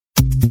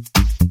Hey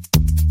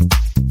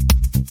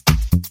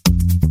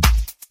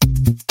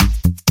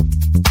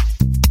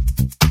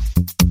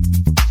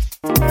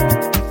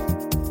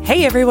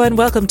everyone,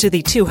 welcome to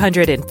the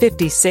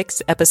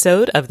 256th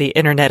episode of the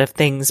Internet of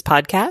Things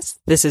podcast.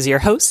 This is your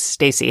host,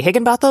 Stacey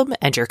Higginbotham,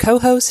 and your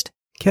co-host,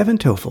 Kevin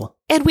Toffel.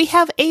 And we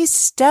have a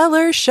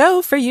stellar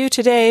show for you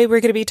today.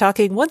 We're going to be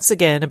talking once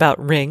again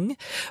about Ring,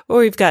 where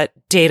we've got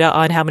data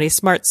on how many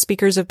smart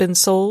speakers have been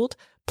sold.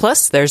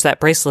 Plus, there's that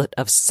bracelet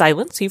of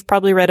silence you've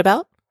probably read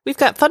about. We've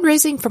got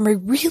fundraising from a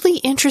really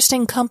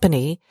interesting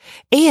company,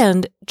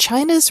 and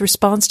China's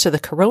response to the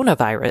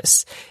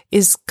coronavirus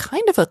is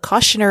kind of a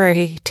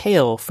cautionary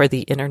tale for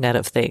the Internet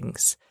of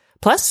Things.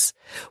 Plus,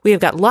 we have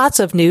got lots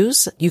of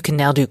news. You can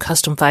now do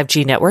custom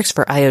 5G networks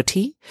for IoT.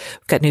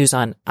 We've got news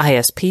on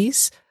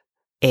ISPs,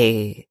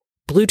 a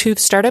Bluetooth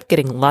startup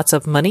getting lots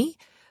of money,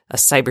 a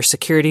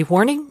cybersecurity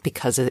warning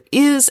because it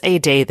is a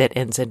day that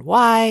ends in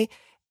Y,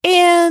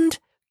 and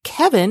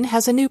Kevin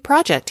has a new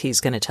project he's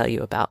going to tell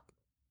you about.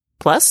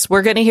 Plus,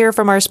 we're going to hear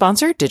from our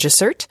sponsor,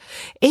 DigiCert,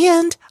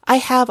 and I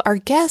have our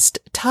guest,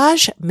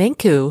 Taj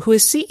Menku, who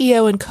is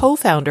CEO and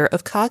co-founder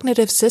of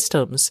Cognitive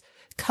Systems,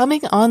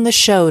 coming on the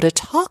show to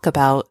talk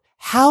about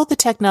how the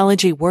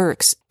technology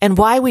works and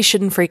why we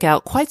shouldn't freak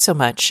out quite so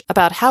much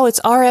about how its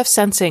RF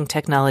sensing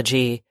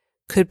technology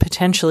could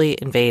potentially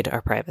invade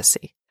our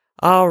privacy.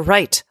 All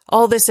right,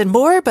 all this and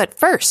more, but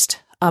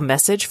first, a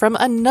message from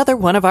another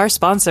one of our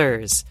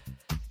sponsors.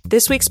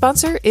 This week's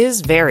sponsor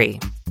is Very.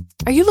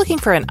 Are you looking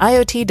for an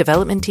IoT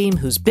development team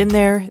who's been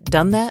there,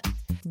 done that?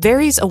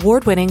 Very's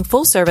award-winning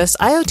full-service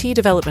IoT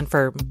development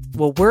firm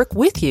will work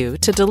with you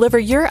to deliver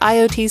your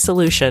IoT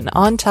solution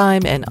on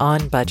time and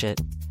on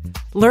budget.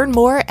 Learn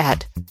more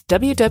at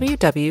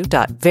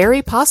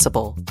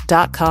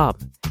www.verypossible.com.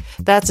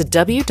 That's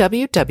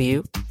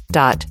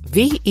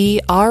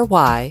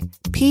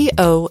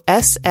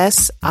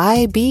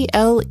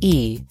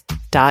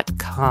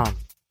www.verypossible.com.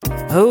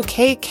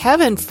 Okay,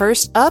 Kevin,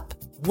 first up,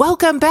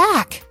 welcome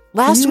back.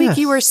 Last week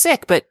you were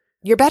sick, but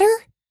you're better?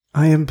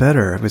 I am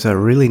better. It was a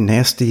really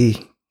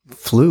nasty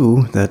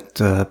flu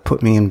that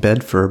put me in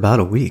bed for about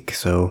a week.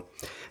 So,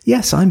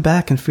 yes, I'm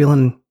back and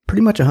feeling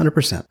pretty much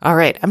 100%. All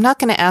right. I'm not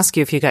going to ask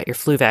you if you got your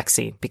flu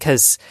vaccine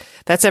because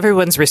that's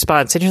everyone's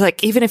response. And you're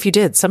like, even if you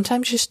did,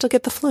 sometimes you still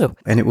get the flu.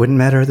 And it wouldn't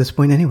matter at this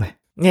point anyway.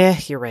 Yeah,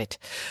 you're right.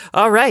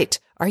 All right.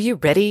 Are you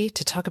ready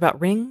to talk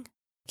about Ring?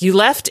 You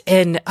left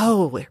and,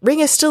 Ring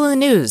is still in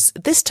the news.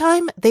 This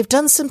time, they've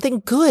done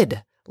something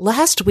good.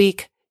 Last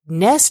week,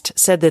 Nest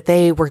said that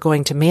they were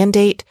going to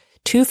mandate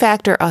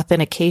two-factor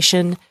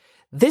authentication.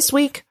 This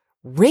week,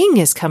 Ring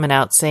is coming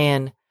out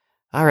saying,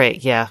 all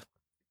right, yeah,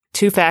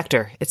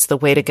 two-factor, it's the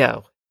way to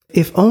go.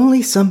 If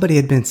only somebody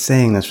had been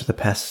saying this for the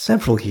past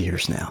several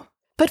years now.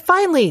 But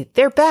finally,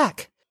 they're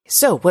back.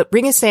 So what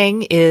Ring is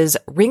saying is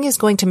Ring is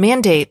going to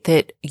mandate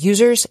that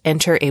users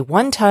enter a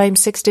one-time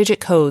 6-digit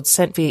code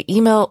sent via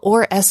email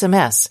or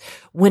SMS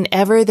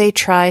whenever they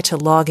try to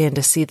log in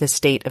to see the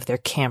state of their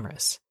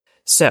cameras.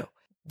 So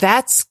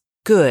that's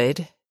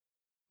good.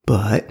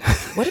 But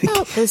what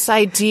about this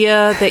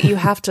idea that you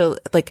have to,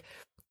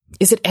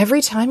 is it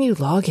every time you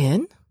log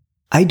in?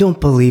 I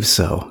don't believe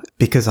so,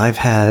 because I've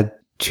had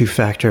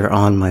two-factor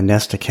on my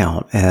Nest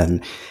account.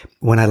 And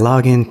when I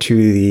log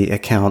into the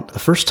account the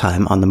first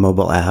time on the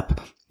mobile app,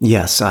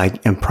 yes, I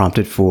am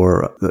prompted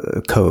for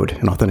the code,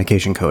 an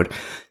authentication code.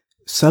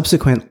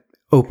 Subsequent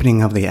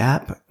opening of the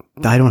app,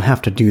 I don't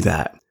have to do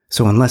that.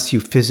 So unless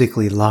you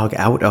physically log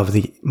out of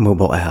the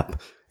mobile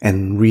app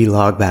and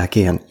re-log back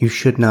in, you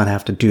should not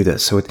have to do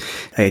this. So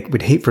I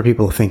would hate for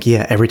people to think,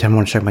 yeah, every time I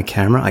want to check my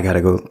camera, I got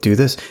to go do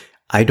this.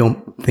 I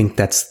don't think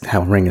that's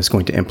how Ring is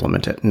going to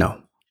implement it. No.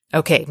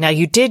 Okay. Now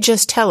you did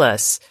just tell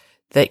us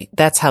that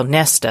that's how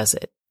Nest does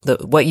it.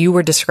 What you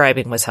were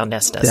describing was how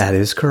Nest does it. That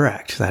is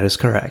correct. That is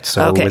correct.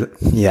 So okay.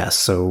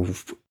 Yes.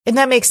 And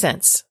that makes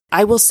sense.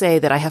 I will say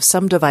that I have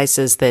some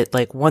devices that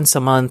once a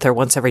month or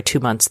once every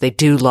 2 months, they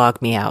do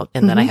log me out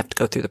and then I have to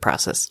go through the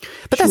process.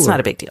 But that's not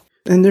a big deal.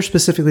 And they're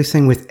specifically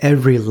saying with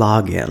every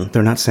login.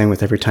 They're not saying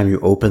with every time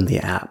you open the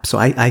app. So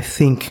I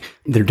think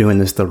they're doing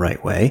this the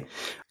right way.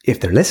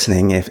 If they're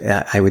listening,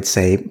 I would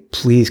say,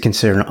 please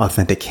consider an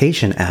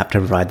authentication app to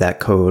provide that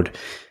code.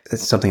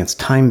 It's something that's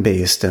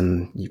time-based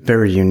and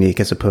very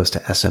unique as opposed to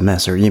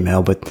SMS or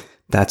email, but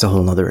that's a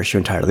whole other issue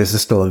entirely. This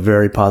is still a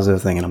very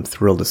positive thing, and I'm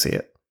thrilled to see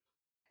it.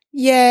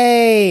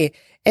 Yay!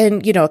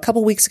 And, a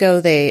couple weeks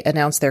ago, they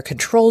announced their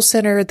control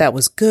center. That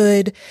was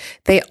good.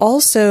 They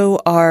also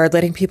are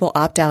letting people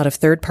opt out of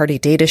third-party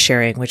data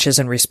sharing, which is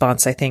in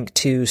response, I think,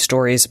 to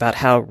stories about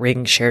how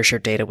Ring shares your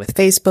data with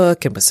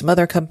Facebook and with some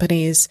other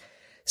companies.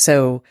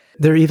 So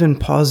they're even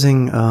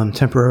pausing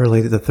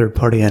temporarily the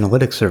third-party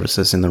analytics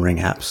services in the Ring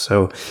apps.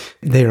 So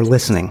they are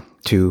listening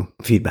to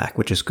feedback,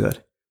 which is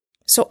good.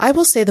 So I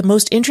will say the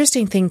most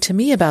interesting thing to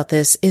me about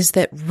this is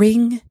that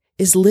Ring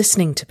is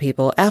listening to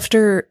people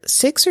after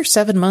 6 or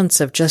 7 months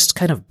of just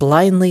kind of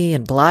blindly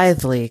and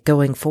blithely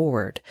going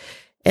forward.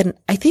 And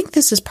I think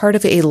this is part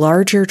of a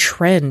larger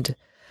trend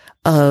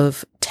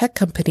of tech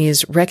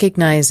companies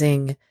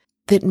recognizing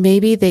that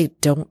maybe they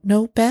don't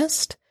know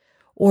best,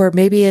 Or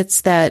maybe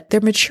it's that they're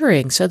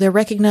maturing. So they're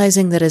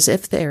recognizing that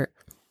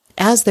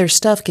as their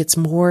stuff gets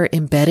more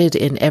embedded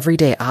in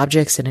everyday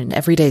objects and in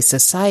everyday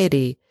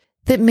society,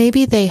 that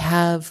maybe they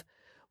have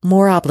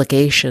more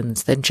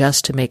obligations than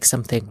just to make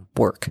something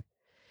work.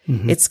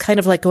 Mm-hmm. It's kind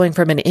of like going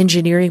from an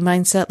engineering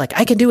mindset, like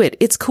I can do it,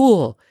 it's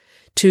cool,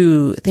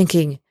 to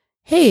thinking,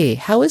 hey,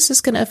 how is this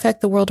going to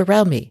affect the world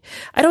around me?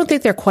 I don't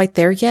think they're quite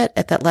there yet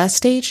at that last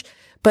stage,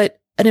 but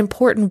an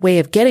important way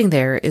of getting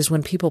there is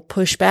when people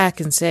push back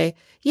and say,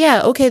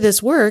 yeah, okay,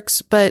 this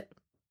works, but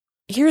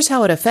here's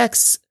how it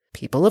affects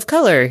people of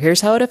color.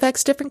 Here's how it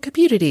affects different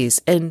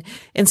communities. And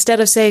instead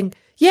of saying,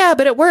 yeah,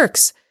 but it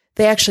works,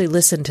 they actually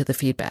listen to the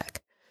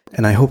feedback.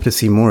 And I hope to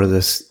see more of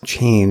this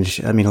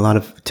change. I mean, a lot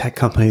of tech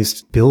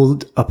companies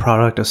build a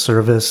product, a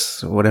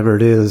service, whatever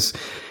it is,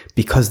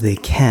 because they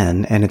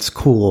can, and it's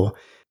cool,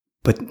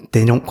 but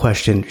they don't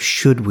question,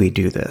 should we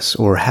do this?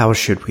 Or how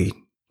should we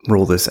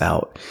roll this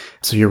out?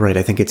 So you're right.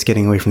 I think it's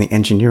getting away from the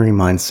engineering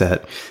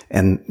mindset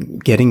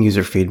and getting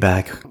user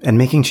feedback and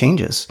making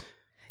changes.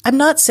 I'm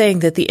not saying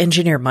that the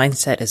engineer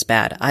mindset is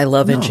bad. I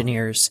love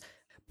engineers,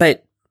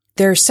 but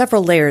there are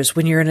several layers.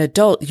 When you're an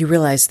adult, you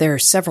realize there are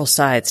several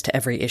sides to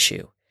every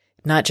issue.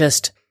 Not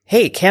just,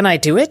 hey, can I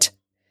do it?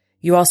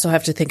 You also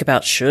have to think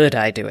about, should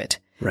I do it?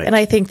 Right. And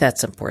I think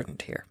that's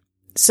important here.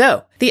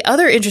 So the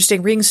other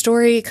interesting Ring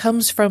story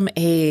comes from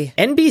a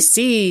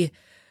NBC.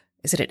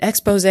 Is it an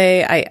expose?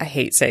 I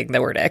hate saying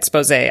the word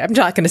expose. I'm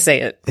not going to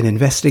say it. An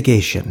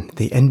investigation.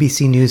 The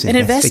NBC News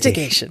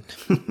investigation.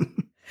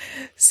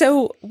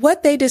 So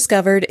what they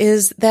discovered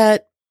is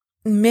that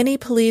many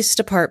police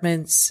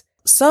departments,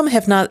 some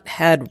have not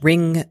had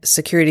Ring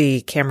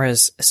security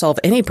cameras solve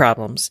any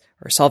problems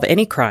or solve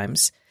any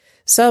crimes.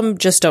 Some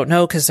just don't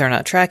know because they're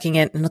not tracking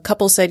it. And a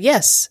couple said,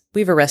 yes,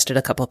 we've arrested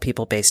a couple of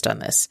people based on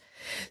this.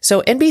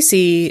 So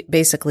NBC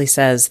basically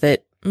says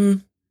that,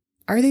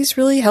 are these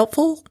really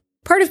helpful?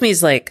 Part of me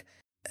is like,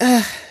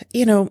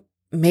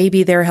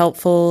 maybe they're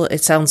helpful.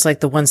 It sounds like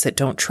the ones that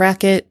don't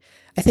track it.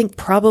 I think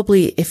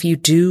probably if you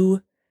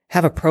do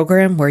have a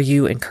program where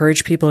you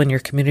encourage people in your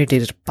community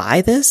to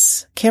buy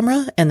this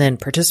camera and then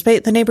participate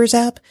in the Neighbors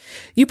app,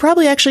 you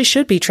probably actually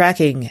should be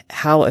tracking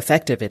how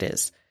effective it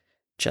is.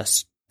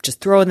 Just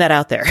throwing that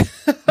out there.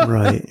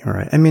 Right.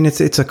 I mean,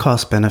 it's a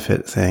cost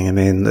benefit thing. I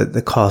mean,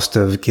 the cost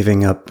of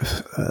giving up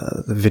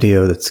the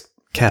video that's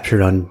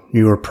captured on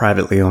your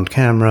privately owned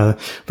camera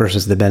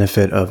versus the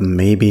benefit of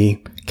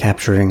maybe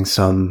capturing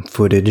some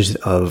footage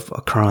of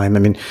a crime. I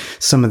mean,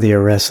 some of the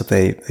arrests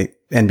that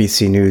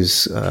NBC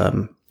News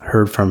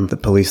heard from the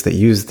police that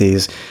used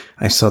these,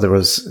 I saw there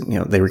was,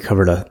 they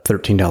recovered a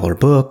 $13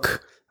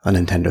 book, a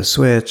Nintendo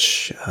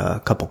Switch, a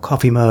couple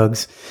coffee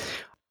mugs.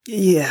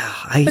 Yeah.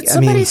 But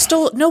somebody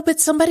stole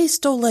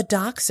a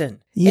dachshund.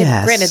 Yes.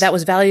 And granted, that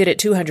was valued at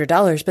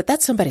 $200, but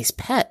that's somebody's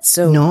pet.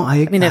 So no, I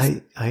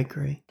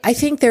agree. I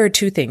think there are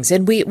two things.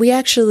 And we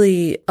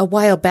actually, a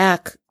while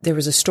back, there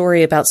was a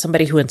story about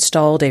somebody who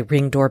installed a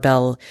Ring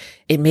doorbell.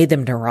 It made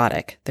them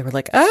neurotic. They were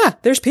like,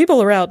 there's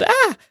people around.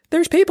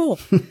 There's people.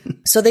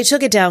 So they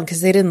took it down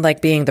because they didn't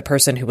like being the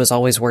person who was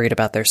always worried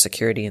about their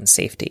security and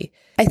safety.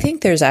 I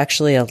think there's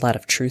actually a lot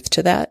of truth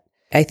to that.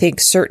 I think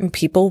certain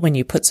people, when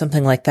you put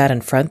something like that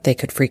in front, they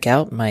could freak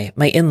out. My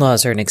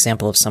in-laws are an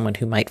example of someone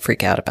who might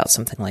freak out about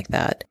something like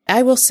that.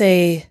 I will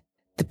say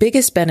the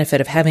biggest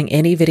benefit of having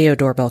any video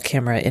doorbell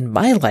camera in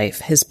my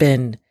life has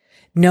been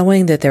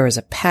knowing that there was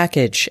a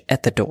package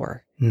at the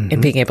door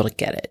and being able to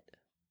get it.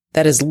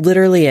 That is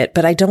literally it.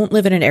 But I don't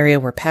live in an area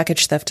where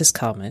package theft is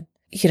common.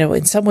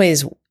 In some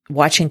ways,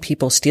 watching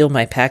people steal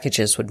my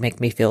packages would make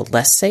me feel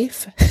less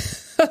safe.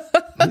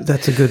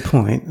 That's a good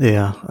point.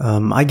 Yeah.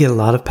 I get a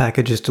lot of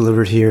packages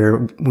delivered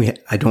here.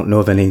 I don't know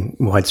of any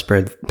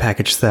widespread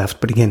package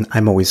theft, but again,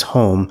 I'm always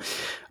home,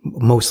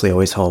 mostly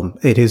always home.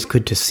 It is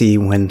good to see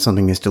when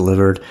something is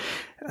delivered.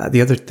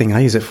 The other thing I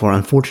use it for,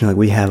 unfortunately,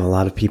 we have a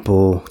lot of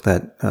people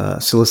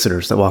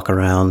solicitors that walk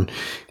around,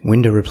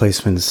 window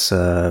replacements,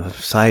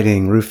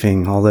 siding,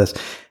 roofing, all this,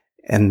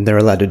 and they're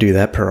allowed to do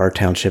that per our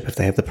township if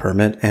they have the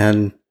permit.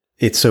 And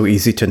it's so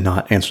easy to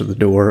not answer the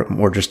door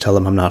or just tell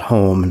them I'm not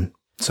home and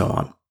so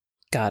on.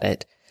 Got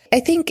it. I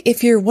think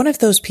if you're one of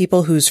those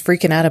people who's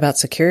freaking out about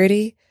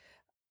security,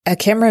 a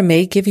camera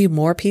may give you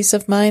more peace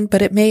of mind,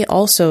 but it may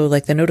also,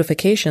 like the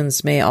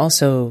notifications, may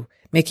also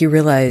make you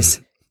realize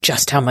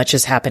just how much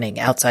is happening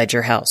outside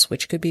your house,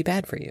 which could be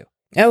bad for you.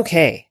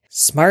 Okay,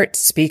 smart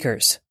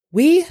speakers.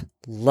 We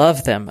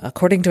love them.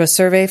 According to a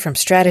survey from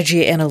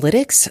Strategy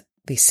Analytics,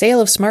 the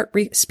sale of smart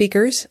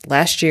speakers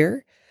last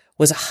year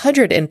was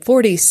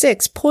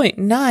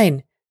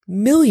 146.9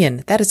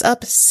 million. That is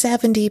up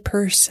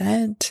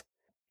 70%.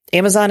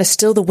 Amazon is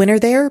still the winner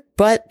there,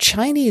 but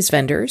Chinese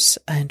vendors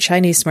and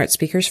Chinese smart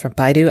speakers from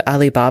Baidu,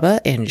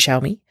 Alibaba, and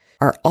Xiaomi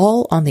are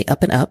all on the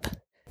up and up.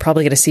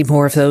 Probably going to see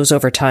more of those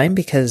over time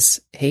because,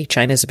 hey,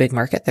 China's a big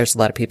market. There's a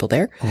lot of people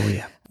there. Oh,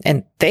 yeah.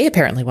 And they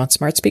apparently want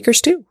smart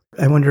speakers too.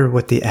 I wonder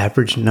what the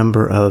average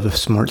number of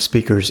smart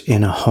speakers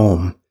in a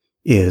home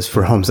is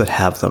for homes that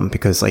have them.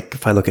 Because,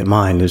 if I look at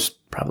mine, there's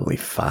probably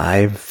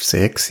 5,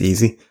 6,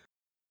 easy.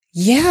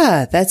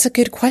 Yeah, that's a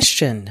good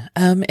question.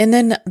 And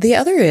then the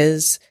other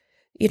is,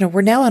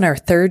 we're now on our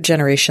third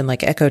generation,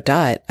 like Echo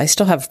Dot. I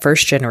still have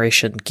first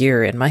generation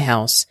gear in my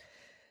house.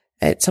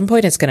 At some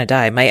point, it's going to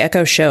die.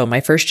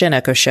 My first gen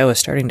Echo Show is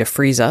starting to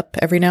freeze up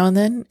every now and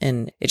then,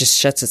 and it just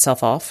shuts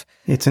itself off.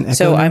 It's an Echo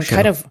So I'm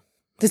no-show.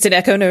 it's an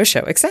Echo no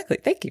show. Exactly.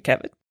 Thank you,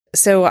 Kevin.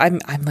 So I'm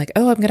like,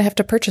 oh, I'm going to have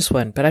to purchase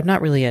one, but I'm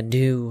not really a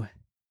new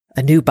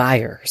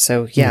buyer.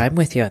 So yeah, I'm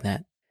with you on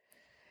that.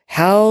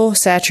 How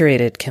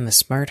saturated can the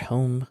smart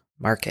home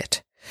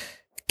market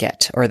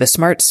get, or the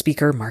smart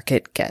speaker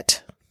market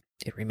get?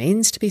 It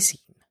remains to be seen.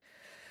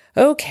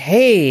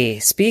 Okay,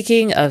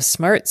 speaking of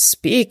smart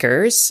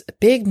speakers,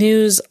 big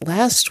news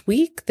this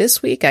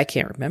week, I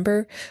can't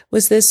remember,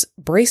 was this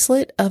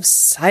bracelet of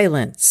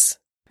silence.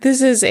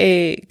 This is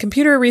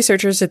computer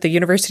researchers at the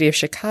University of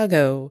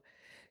Chicago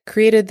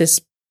created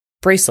this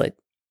bracelet.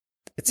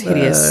 It's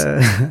hideous.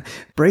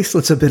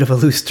 Bracelet's a bit of a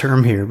loose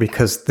term here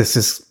because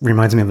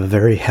reminds me of a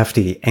very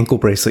hefty ankle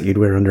bracelet you'd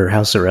wear under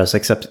house arrest,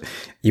 except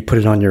you put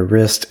it on your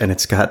wrist and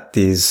it's got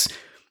these,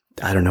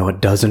 I don't know, a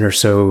dozen or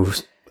so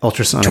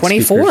ultrasonic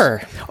 24.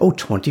 speakers. Oh,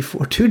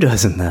 24. 2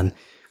 dozen then.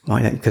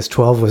 Why not? Because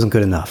 12 wasn't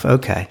good enough.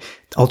 Okay.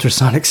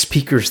 Ultrasonic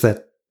speakers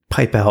that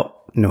pipe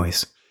out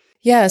noise.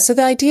 Yeah. So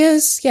the idea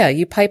is,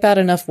 you pipe out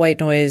enough white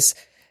noise,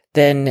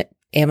 then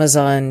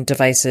Amazon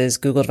devices,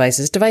 Google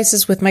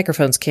devices with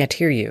microphones can't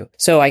hear you.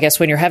 So I guess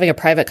when you're having a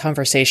private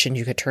conversation,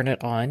 you could turn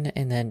it on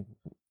and then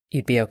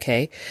you'd be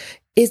okay.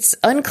 It's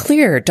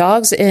unclear.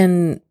 Dogs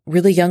and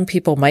really young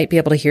people might be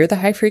able to hear the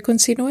high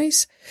frequency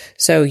noise.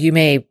 So you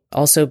may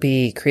also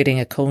be creating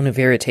a cone of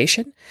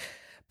irritation.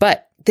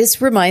 But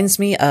this reminds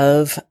me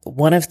of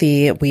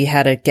we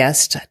had a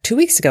guest 2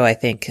 weeks ago, I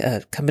think,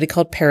 a company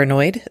called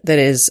Paranoid that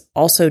is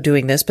also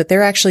doing this, but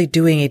they're actually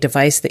doing a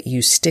device that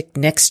you stick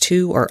next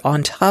to or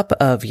on top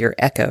of your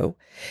Echo.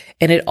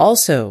 And it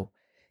also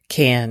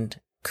can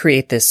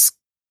create this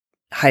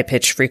high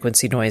pitched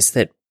frequency noise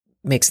that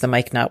makes the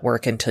mic not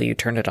work until you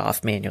turn it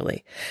off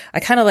manually. I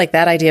kind of like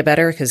that idea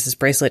better because this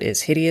bracelet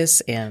is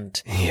hideous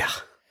and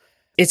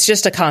it's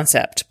just a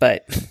concept,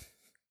 but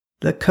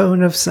the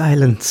cone of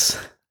silence.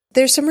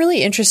 There's some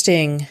really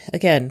interesting,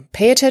 again,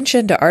 pay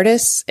attention to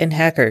artists and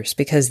hackers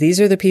because these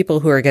are the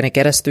people who are going to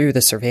get us through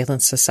the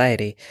surveillance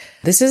society.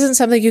 This isn't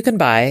something you can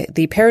buy.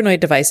 The Paranoid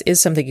device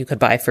is something you could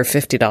buy for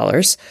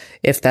 $50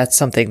 if that's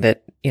something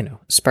that,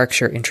 sparks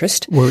your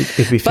interest. Well,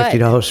 it'd be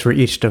 $50 for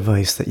each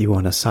device that you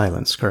want to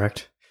silence,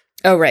 correct?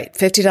 Oh, right.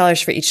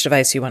 $50 for each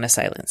device you want to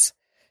silence.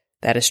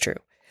 That is true.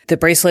 The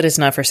bracelet is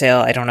not for sale.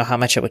 I don't know how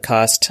much it would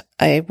cost.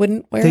 I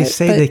wouldn't wear it. They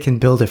say they can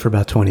build it for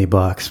about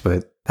 $20,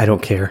 but I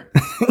don't care.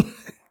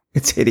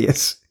 It's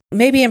hideous.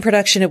 Maybe in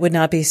production it would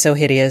not be so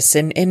hideous.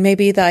 And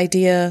maybe the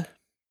idea,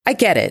 I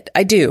get it.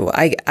 I do.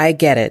 I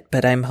get it.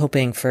 But I'm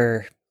hoping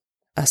for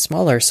a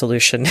smaller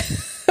solution.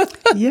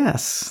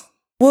 Yes.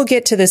 We'll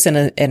get to this in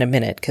a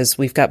minute because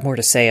we've got more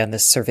to say on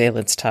this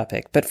surveillance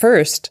topic. But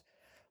first,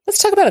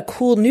 let's talk about a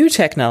cool new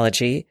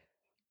technology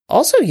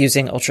also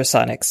using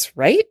ultrasonics,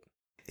 right?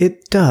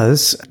 It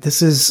does.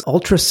 This is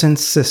UltraSense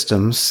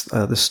Systems.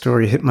 The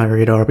story hit my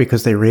radar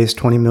because they raised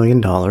 $20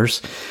 million.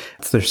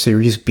 It's their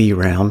Series B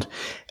round.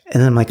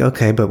 And then I'm like,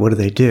 okay, but what do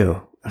they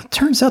do? It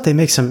turns out they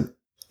make some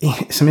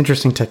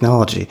interesting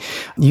technology.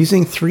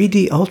 Using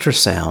 3D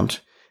ultrasound,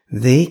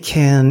 they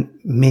can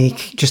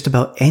make just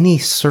about any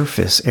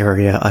surface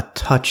area a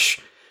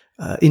touch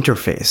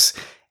interface.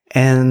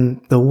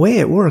 And the way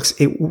it works,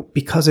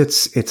 because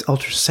it's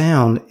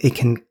ultrasound, it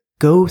can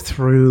go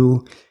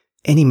through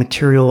any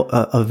material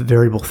of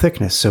variable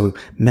thickness. So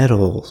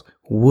metal,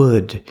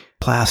 wood,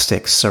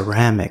 plastic,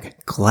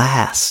 ceramic,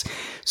 glass.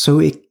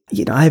 So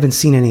I haven't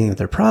seen any of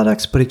their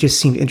products, but it just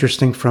seemed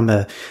interesting from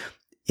a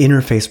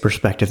interface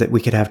perspective that we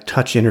could have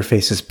touch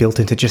interfaces built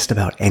into just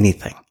about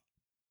anything.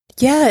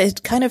 Yeah,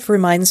 it kind of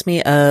reminds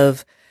me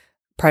of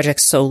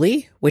Project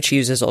Soli, which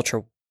uses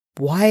ultra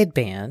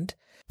wideband,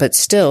 but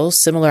still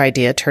similar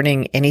idea,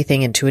 turning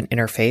anything into an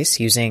interface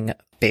using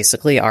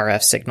basically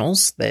RF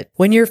signals that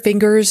when your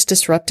fingers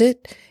disrupt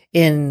it,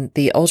 in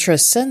the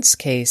UltraSense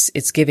case,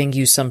 it's giving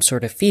you some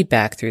sort of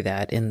feedback through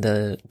that. In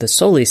the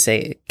Soli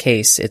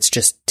case, it's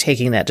just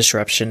taking that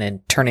disruption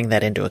and turning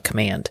that into a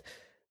command.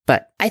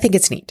 But I think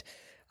it's neat.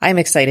 I'm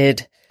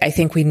excited. I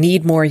think we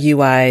need more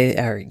UI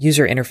or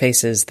user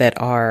interfaces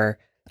that are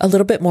a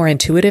little bit more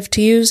intuitive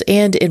to use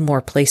and in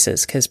more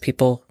places because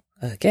people,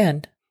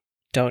 again,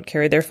 don't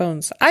carry their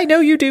phones. I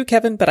know you do,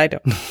 Kevin, but I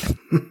don't.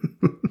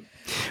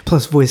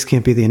 Plus, voice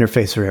can't be the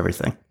interface for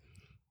everything.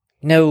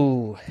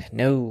 No.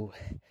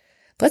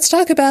 Let's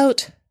talk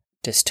about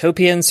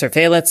dystopian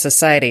surveillance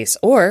societies,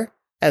 or,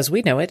 as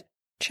we know it,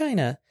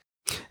 China.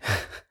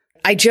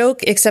 I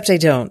joke, except I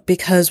don't,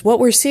 because what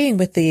we're seeing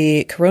with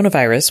the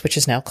coronavirus, which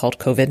is now called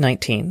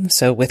COVID-19,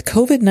 so with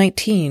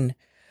COVID-19,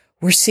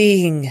 we're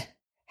seeing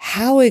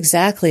how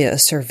exactly a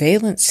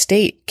surveillance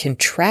state can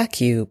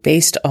track you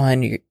based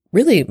on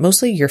really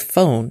mostly your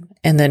phone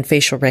and then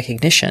facial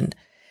recognition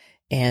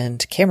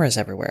and cameras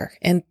everywhere.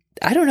 And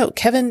I don't know,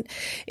 Kevin,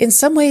 in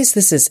some ways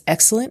this is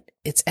excellent.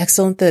 it's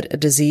excellent that a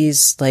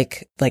disease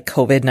like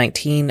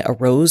COVID-19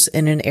 arose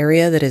in an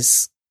area that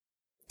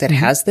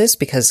has this,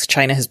 because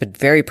China has been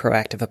very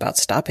proactive about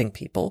stopping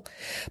people.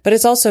 But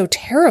it's also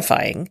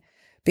terrifying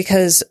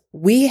because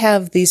we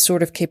have these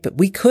sort of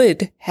we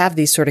could have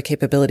these sort of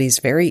capabilities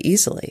very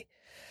easily.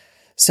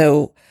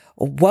 So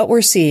what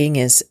we're seeing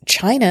is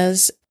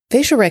China's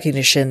facial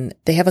recognition.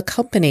 They have a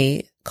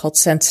company called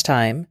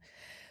SenseTime.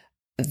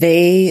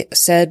 They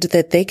said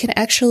that they can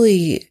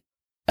actually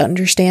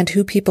understand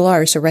who people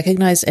are, so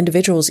recognize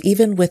individuals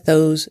even when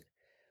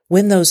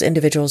those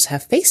individuals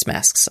have face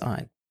masks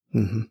on,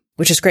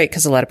 which is great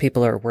because a lot of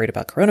people are worried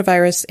about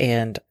coronavirus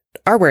and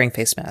are wearing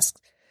face masks.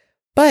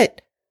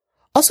 But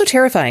also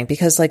terrifying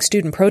because like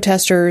student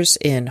protesters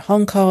in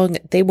Hong Kong,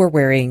 they were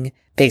wearing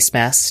face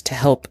masks to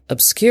help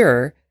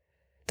obscure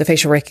the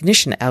facial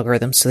recognition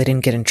algorithm so they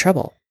didn't get in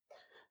trouble.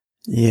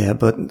 Yeah,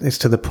 but it's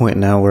to the point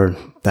now where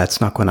that's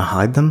not going to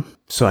hide them.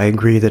 So I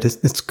agree that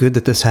it's good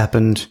that this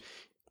happened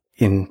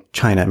in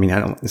China. I mean,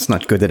 it's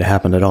not good that it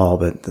happened at all,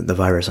 but the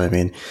virus,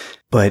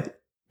 but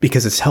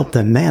because it's helped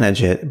them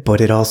manage it, but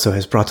it also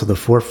has brought to the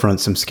forefront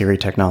some scary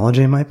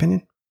technology, in my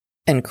opinion.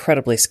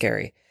 Incredibly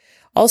scary.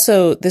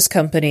 Also, this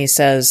company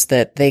says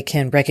that they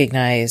can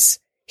recognize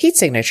heat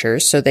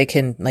signatures, so they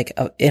can, like,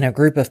 in a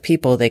group of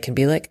people, they can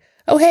be like,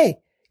 oh, hey,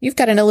 you've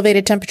got an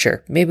elevated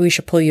temperature. Maybe we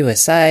should pull you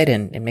aside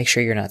and make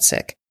sure you're not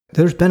sick.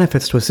 There's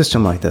benefits to a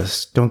system like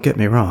this. Don't get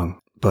me wrong,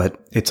 but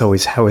it's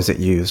always, how is it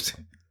used?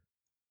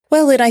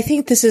 Well, and I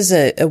think this is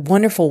a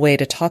wonderful way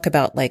to talk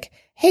about, like,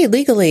 hey,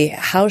 legally,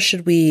 how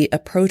should we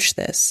approach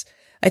this?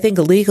 I think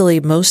legally,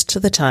 most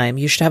of the time,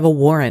 you should have a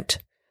warrant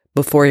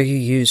before you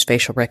use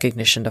facial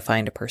recognition to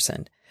find a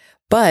person.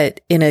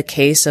 But in a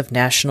case of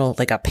national,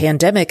 like a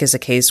pandemic is a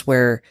case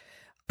where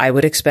I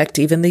would expect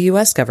even the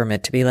US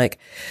government to be like,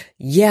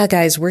 yeah,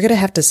 guys, we're going to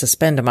have to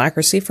suspend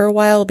democracy for a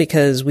while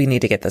because we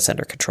need to get this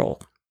under control.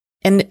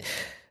 And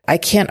I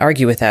can't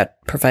argue with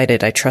that,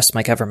 provided I trust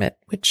my government,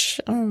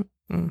 which,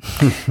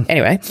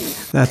 anyway.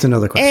 That's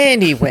another question.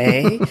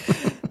 Anyway,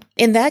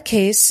 in that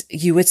case,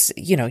 you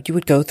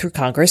would go through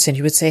Congress and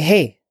you would say,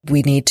 hey,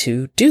 we need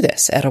to do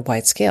this at a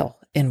wide scale,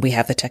 and we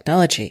have the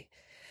technology.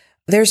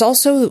 There's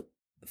also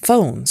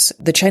phones.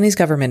 The Chinese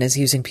government is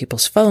using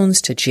people's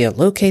phones to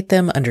geolocate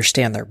them,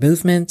 understand their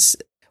movements.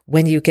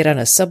 When you get on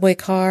a subway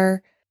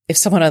car, if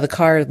someone on the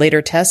car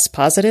later tests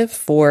positive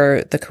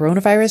for the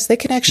coronavirus, they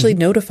can actually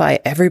notify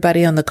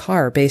everybody on the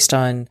car based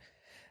on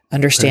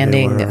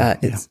understanding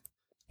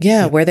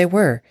where they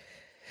were.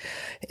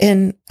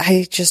 And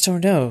I just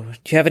don't know.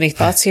 Do you have any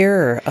thoughts here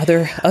or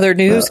other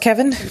news,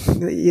 Kevin?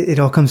 It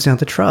all comes down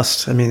to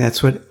trust. I mean,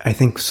 that's what I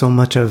think so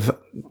much of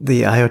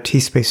the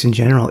IoT space in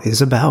general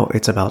is about.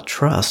 It's about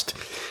trust.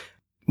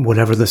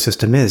 Whatever the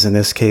system is, in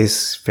this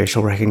case,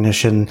 facial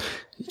recognition,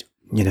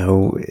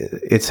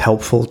 it's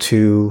helpful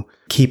to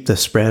keep the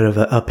spread of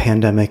a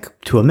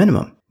pandemic to a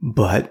minimum.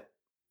 But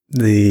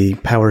the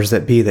powers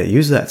that be that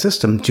use that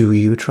system, do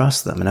you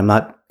trust them? And I'm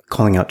not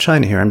calling out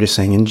China here. I'm just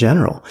saying in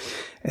general.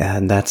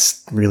 And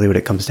that's really what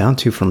it comes down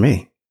to for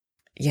me.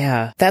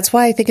 Yeah. That's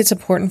why I think it's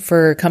important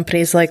for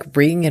companies like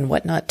Ring and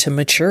whatnot to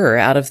mature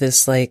out of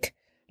this like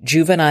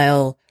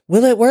juvenile,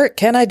 will it work?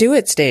 Can I do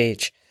it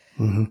stage?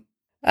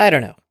 I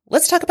don't know.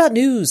 Let's talk about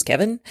news,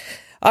 Kevin.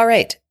 All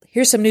right.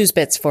 Here's some news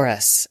bits for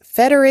us.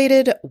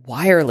 Federated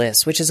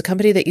Wireless, which is a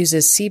company that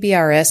uses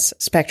CBRS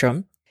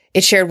spectrum.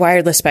 It shared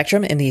wireless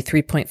spectrum in the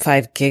 3.5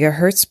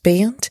 gigahertz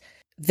band.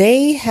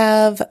 They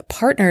have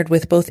partnered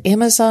with both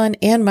Amazon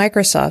and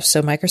Microsoft.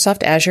 So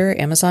Microsoft Azure,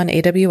 Amazon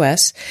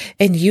AWS,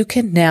 and you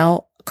can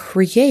now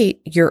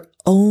create your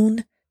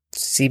own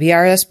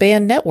CBRS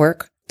band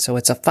network. So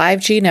it's a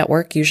 5G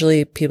network.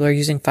 Usually people are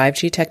using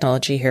 5G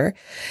technology here,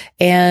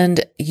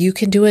 and you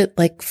can do it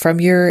like from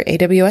your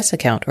AWS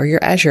account or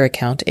your Azure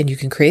account, and you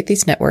can create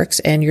these networks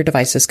and your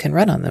devices can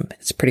run on them.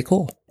 It's pretty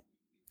cool.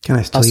 Can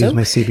I still use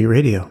my CB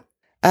radio?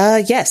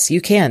 Yes,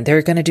 you can.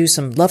 They're going to do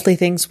some lovely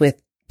things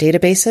with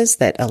databases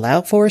that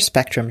allow for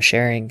spectrum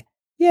sharing.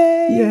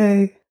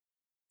 Yay!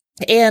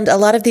 And a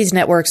lot of these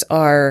networks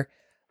are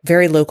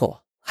very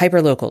local,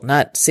 hyper-local,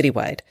 not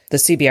citywide, the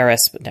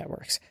CBRS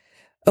networks.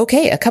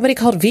 Okay, a company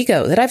called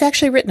Vigo that I've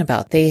actually written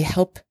about. They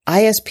help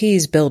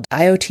ISPs build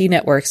IoT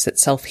networks that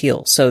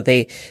self-heal. So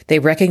they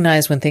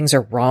recognize when things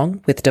are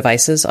wrong with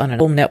devices on a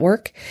home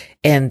network,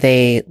 and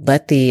they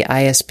let the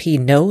ISP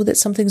know that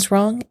something's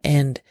wrong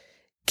and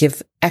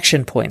give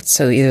action points.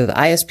 So either the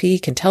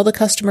ISP can tell the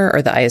customer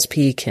or the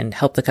ISP can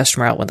help the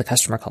customer out when the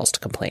customer calls to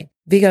complain.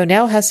 Vigo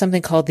now has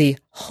something called the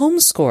Home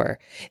Score.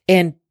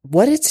 And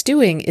what it's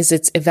doing is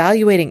it's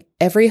evaluating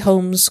every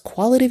home's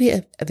quality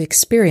of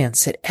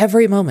experience at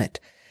every moment.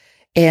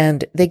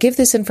 And they give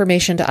this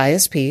information to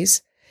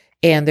ISPs,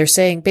 and they're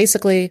saying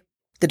basically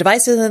the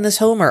devices in this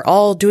home are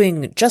all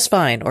doing just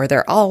fine, or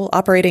they're all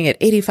operating at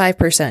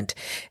 85%.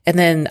 And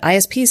then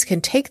ISPs can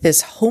take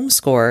this home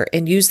score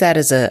and use that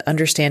as an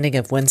understanding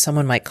of when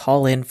someone might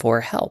call in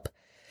for help.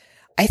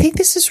 I think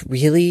this is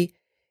really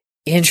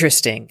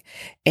interesting.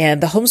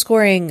 And the home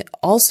scoring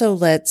also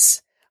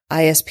lets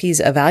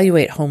ISPs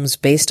evaluate homes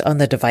based on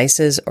the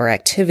devices or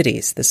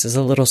activities. This is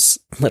a little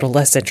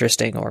less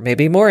interesting, or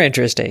maybe more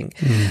interesting.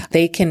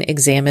 They can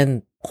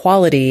examine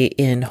quality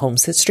in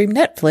homes that stream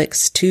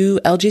Netflix to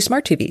LG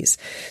smart TVs.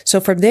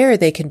 So from there,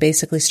 they can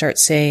basically start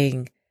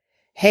saying,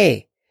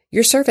 hey,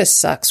 your service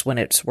sucks when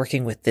it's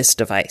working with this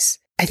device.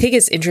 I think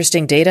it's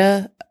interesting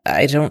data.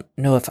 I don't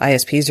know if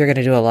ISPs are going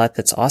to do a lot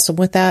that's awesome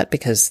with that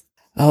because,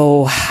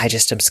 I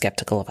just am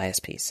skeptical of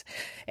ISPs.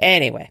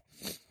 Anyway,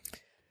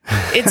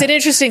 it's an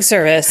interesting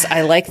service.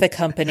 I like the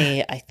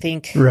company. I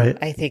think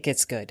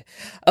it's good.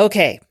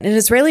 Okay. An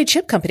Israeli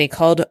chip company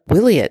called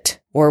Wiliot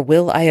or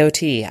Will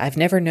IoT. I've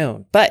never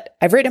known, but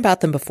I've written about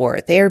them before.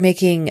 They are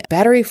making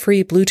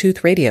battery-free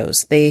Bluetooth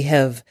radios. They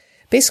have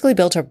basically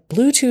built a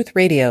Bluetooth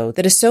radio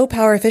that is so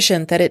power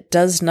efficient that it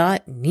does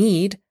not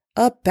need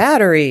a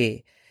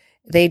battery.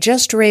 They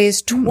just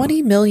raised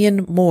 20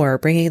 million more,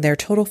 bringing their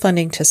total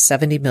funding to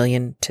 70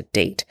 million to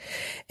date.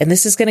 And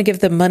this is going to give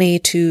them money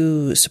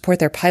to support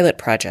their pilot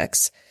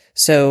projects.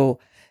 So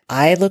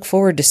I look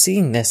forward to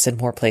seeing this in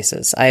more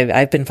places.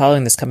 I've been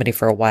following this company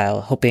for a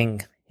while,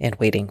 hoping and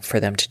waiting for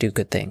them to do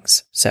good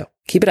things. So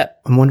keep it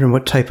up. I'm wondering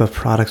what type of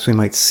products we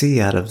might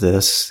see out of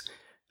this,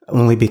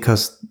 only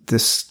because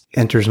this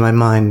enters my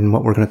mind in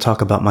what we're going to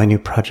talk about my new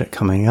project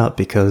coming up,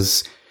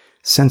 because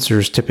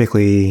sensors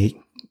typically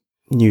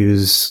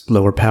use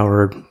lower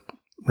powered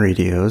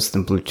radios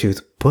than Bluetooth,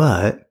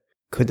 but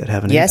could that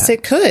have an Yes,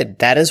 impact? it could.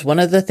 That is one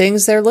of the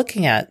things they're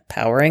looking at,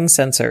 powering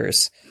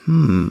sensors.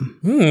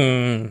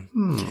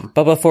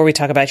 But before we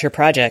talk about your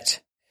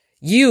project,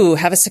 you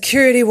have a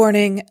security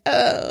warning.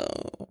 Oh.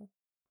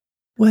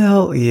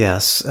 Well,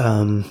 yes.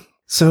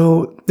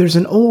 So there's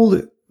an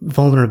old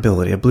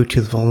vulnerability, a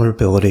Bluetooth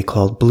vulnerability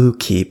called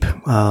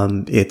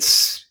BlueKeep.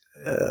 It's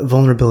a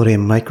vulnerability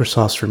in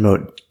Microsoft's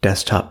Remote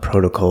Desktop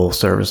Protocol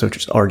Service, which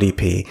is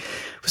RDP. It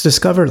was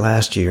discovered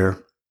last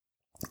year,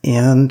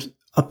 and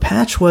a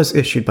patch was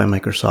issued by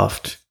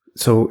Microsoft,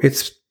 so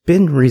it's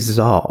been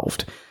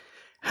resolved.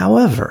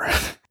 However,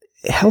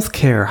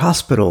 healthcare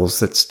hospitals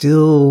that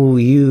still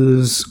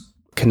use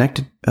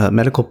connected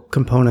medical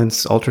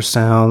components,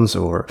 ultrasounds,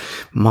 or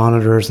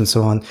monitors and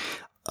so on,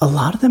 a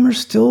lot of them are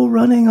still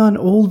running on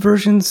old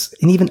versions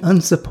and even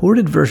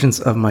unsupported versions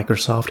of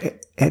Microsoft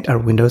and our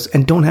Windows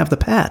and don't have the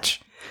patch.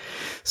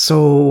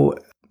 So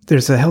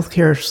there's a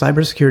healthcare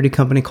cybersecurity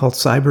company called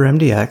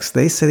CyberMDX.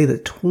 They say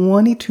that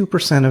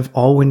 22% of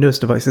all Windows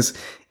devices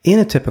in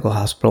a typical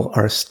hospital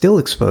are still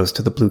exposed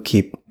to the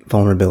BlueKeep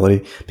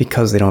vulnerability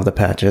because they don't have the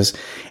patches.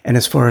 And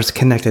as far as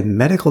connected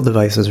medical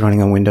devices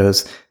running on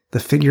Windows,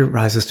 the figure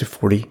rises to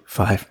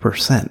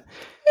 45%.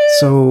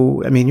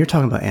 So, I mean, you're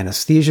talking about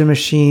anesthesia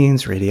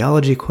machines,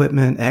 radiology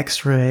equipment,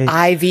 x-ray.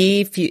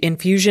 IV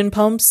infusion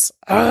pumps.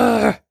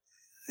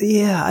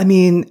 Yeah, I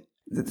mean,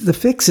 the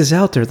fix is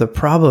out there. The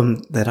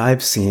problem that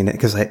I've seen,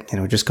 because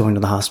just going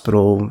to the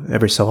hospital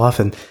every so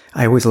often,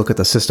 I always look at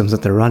the systems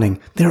that they're running.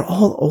 They're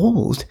all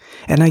old.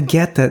 And I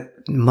get that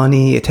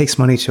it takes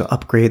money to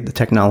upgrade the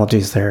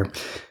technologies there.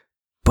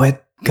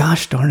 But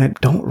gosh darn it,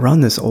 don't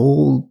run this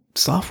old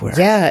software.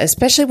 Yeah,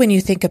 especially when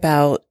you think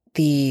about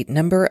the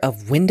number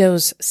of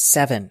Windows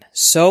 7.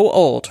 So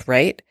old,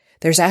 right?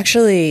 There's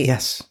actually,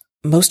 yes,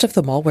 most of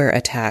the malware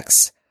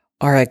attacks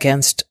are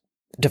against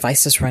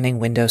devices running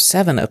Windows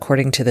 7,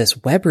 according to this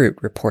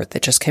WebRoot report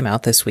that just came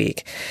out this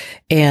week.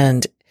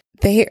 And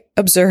they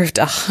observed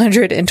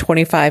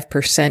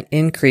 125%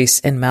 increase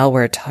in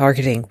malware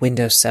targeting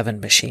Windows 7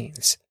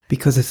 machines.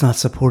 Because it's not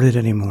supported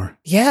anymore.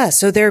 Yeah.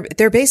 So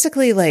they're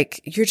basically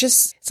like,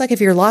 it's like if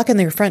you're locking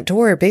your front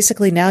door,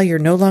 basically now you're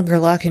no longer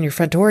locking your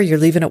front door, you're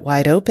leaving it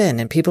wide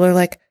open. And people are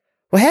like,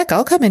 well, heck,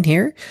 I'll come in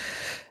here.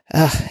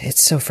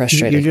 It's so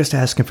frustrating. You're just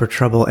asking for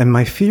trouble. And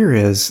my fear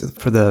is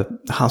for the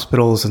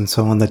hospitals and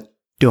so on that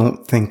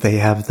don't think they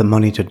have the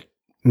money to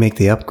make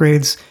the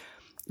upgrades.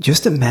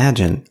 Just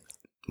imagine,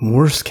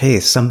 worst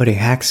case, somebody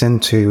hacks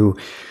into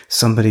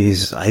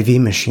somebody's IV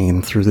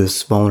machine through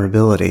this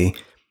vulnerability.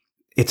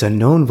 It's a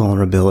known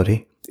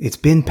vulnerability. It's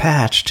been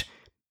patched.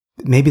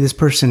 Maybe this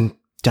person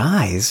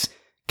dies.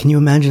 Can you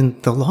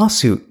imagine the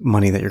lawsuit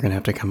money that you're going to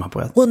have to come up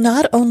with? Well,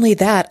 not only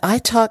that, I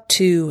talked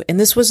to, and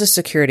this was a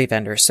security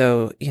vendor,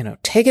 so,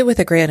 take it with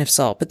a grain of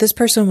salt, but this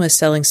person was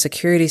selling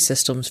security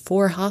systems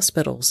for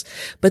hospitals.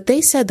 But they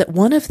said that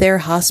one of their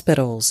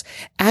hospitals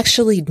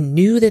actually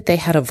knew that they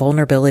had a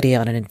vulnerability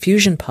on an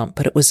infusion pump,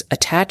 but it was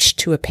attached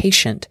to a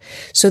patient.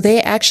 So they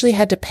actually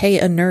had to pay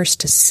a nurse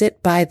to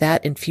sit by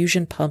that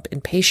infusion pump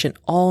and patient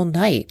all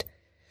night.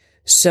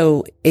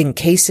 So in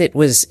case it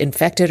was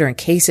infected or in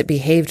case it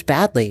behaved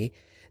badly,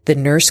 the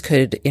nurse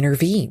could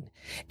intervene.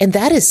 And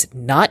that is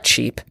not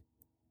cheap.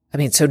 I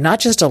mean, so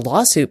not just a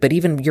lawsuit, but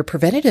even your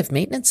preventative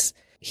maintenance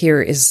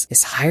here is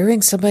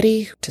hiring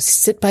somebody to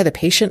sit by the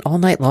patient all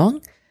night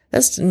long.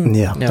 That's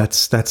no.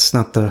 That's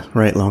not the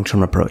right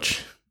long-term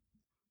approach.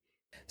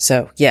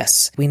 So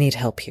yes, we need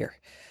help here.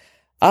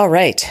 All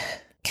right.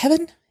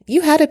 Kevin,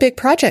 you had a big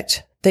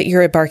project that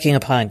you're embarking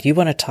upon. You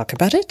want to talk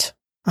about it?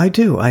 I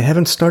do. I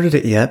haven't started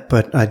it yet,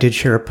 but I did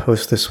share a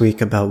post this week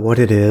about what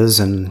it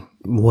is and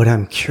what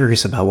I'm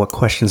curious about, what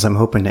questions I'm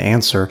hoping to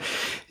answer.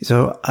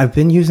 So I've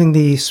been using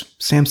the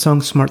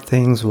Samsung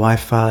SmartThings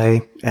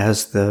Wi-Fi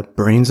as the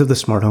brains of the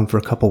smart home for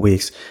a couple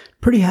weeks.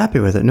 Pretty happy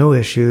with it. No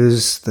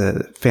issues.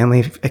 The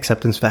family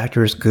acceptance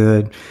factor is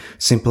good,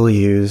 simple to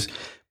use.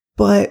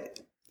 But,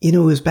 it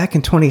was back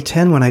in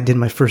 2010 when I did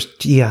my first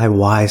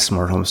DIY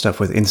smart home stuff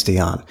with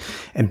Insteon.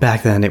 And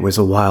back then it was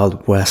a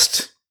Wild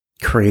West,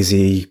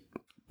 crazy,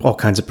 all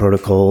kinds of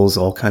protocols,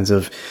 all kinds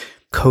of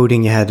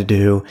coding you had to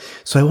do.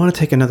 So I want to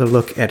take another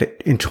look at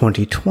it in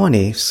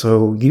 2020.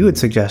 So you had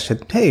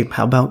suggested, hey,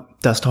 how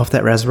about dust off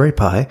that Raspberry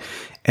Pi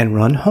and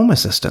run Home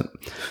Assistant?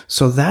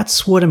 So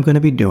that's what I'm going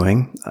to be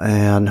doing.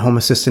 And Home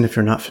Assistant, if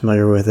you're not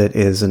familiar with it,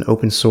 is an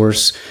open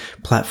source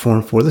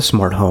platform for the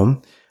smart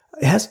home.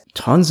 It has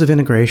tons of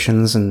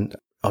integrations and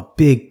a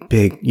big,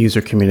 big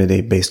user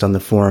community based on the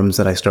forums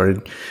that I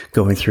started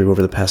going through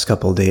over the past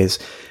couple of days.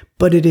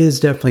 But it is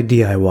definitely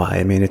DIY.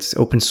 I mean, it's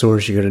open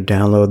source. You got to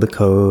download the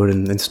code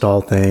and install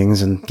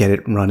things and get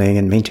it running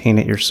and maintain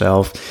it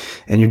yourself.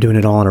 And you're doing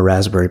it all on a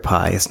Raspberry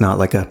Pi. It's not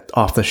like a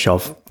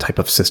off-the-shelf type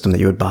of system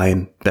that you would buy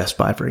in Best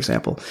Buy, for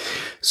example.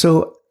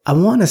 So I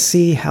want to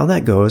see how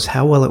that goes,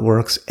 how well it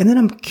works. And then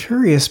I'm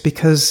curious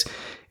because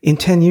in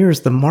 10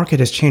 years, the market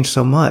has changed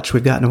so much.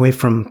 We've gotten away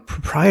from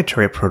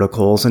proprietary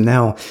protocols, and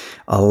now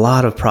a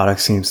lot of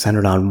products seem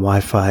centered on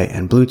Wi-Fi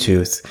and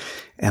Bluetooth.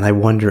 And I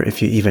wonder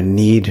if you even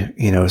need,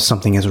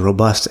 something as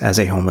robust as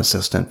a Home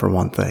Assistant, for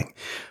one thing.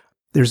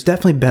 There's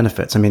definitely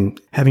benefits. I mean,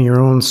 having your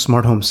own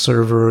smart home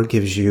server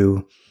gives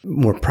you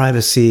more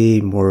privacy,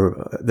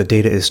 the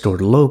data is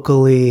stored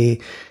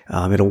locally.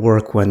 It'll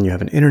work when you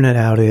have an internet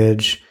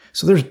outage.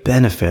 So there's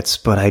benefits,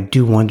 but I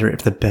do wonder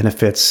if the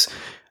benefits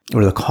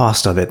or the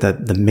cost of it,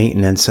 that the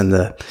maintenance and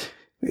the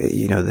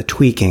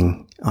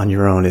tweaking on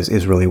your own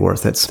is really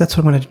worth it. So that's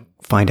what I'm going to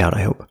find out,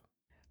 I hope.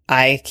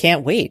 I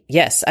can't wait.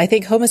 Yes, I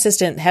think Home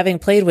Assistant, having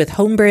played with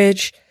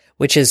Homebridge,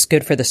 which is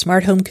good for the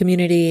smart home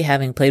community,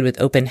 having played with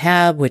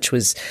OpenHab, which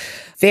was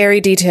very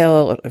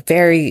detailed,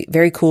 very,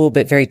 very cool,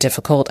 but very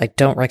difficult. I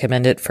don't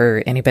recommend it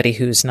for anybody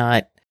who's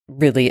not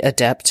really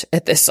adept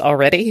at this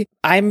already.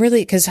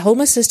 Because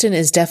Home Assistant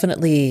is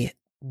definitely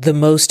the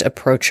most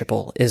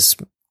approachable, is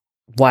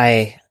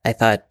why I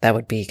thought that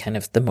would be kind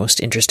of the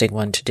most interesting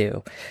one to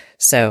do.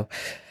 So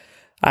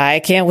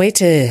I can't wait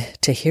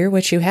to hear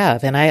what you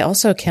have. And I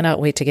also cannot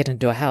wait to get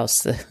into a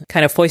house.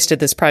 Kind of foisted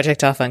this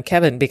project off on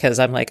Kevin because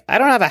I'm like, I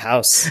don't have a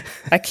house.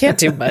 I can't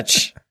do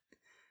much.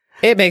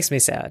 It makes me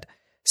sad.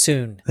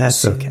 Soon.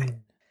 Okay.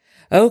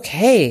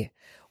 Okay.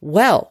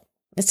 Well,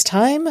 it's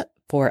time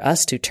for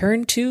us to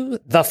turn to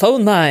the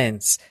phone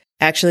lines.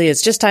 Actually,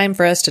 it's just time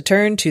for us to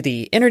turn to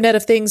the Internet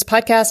of Things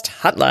podcast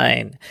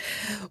hotline.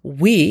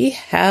 We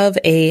have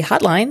a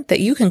hotline that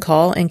you can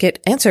call and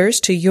get answers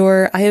to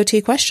your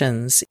IoT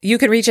questions. You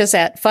can reach us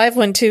at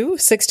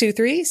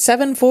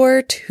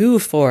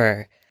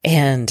 512-623-7424.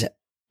 And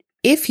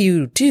if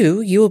you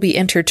do, you will be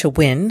entered to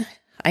win.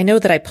 I know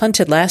that I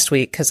punted last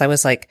week because I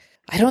was like,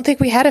 I don't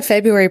think we had a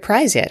February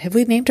prize yet. Have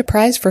we named a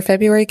prize for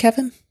February,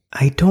 Kevin?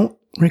 I don't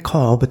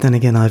recall, but then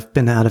again, I've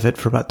been out of it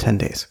for about 10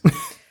 days.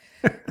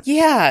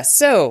 Yeah,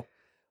 so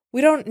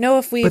we don't know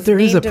if we've But there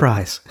is a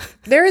prize.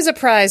 There is a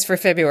prize for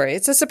February.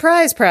 It's a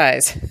surprise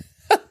prize.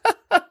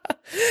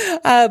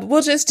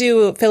 We'll just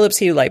do Philips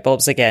Hue light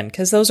bulbs again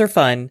because those are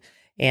fun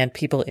and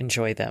people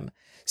enjoy them.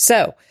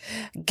 So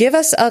give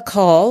us a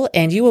call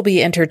and you will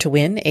be entered to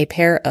win a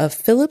pair of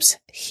Philips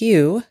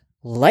Hue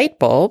light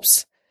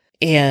bulbs.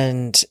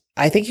 And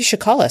I think you should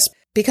call us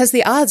because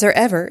the odds are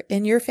ever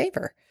in your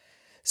favor.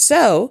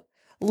 So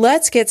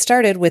let's get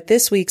started with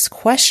this week's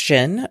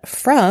question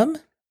from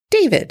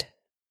David.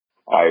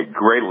 I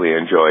greatly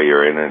enjoy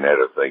your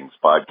Internet of Things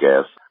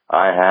podcast.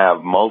 I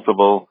have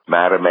multiple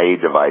Madame A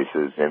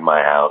devices in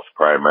my house,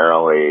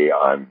 primarily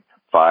on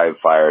 5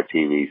 Fire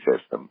TV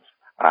systems.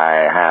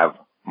 I have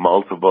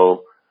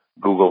multiple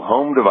Google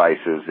Home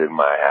devices in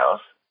my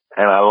house,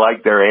 and I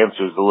like their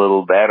answers a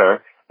little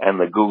better, and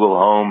the Google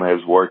Home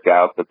has worked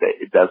out that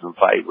it doesn't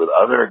fight with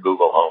other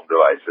Google Home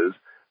devices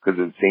because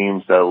it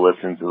seems to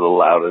listen to the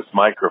loudest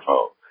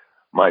microphone.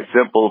 My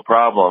simple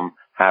problem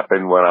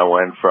happened when I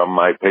went from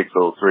my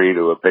Pixel 3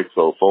 to a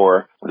Pixel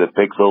 4. The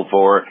Pixel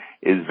 4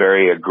 is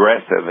very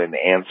aggressive in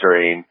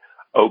answering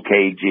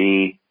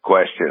OKG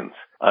questions.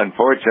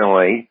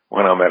 Unfortunately,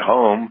 when I'm at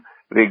home,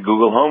 the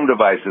Google Home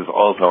devices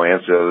also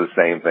answer the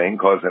same thing,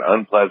 cause an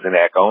unpleasant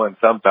echo and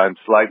sometimes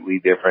slightly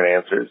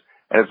different answers,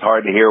 and it's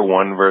hard to hear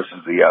one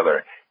versus the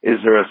other.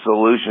 Is there a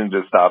solution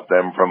to stop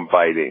them from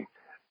fighting?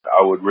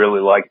 I would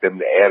really like them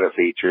to add a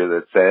feature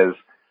that says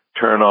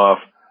turn off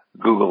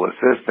Google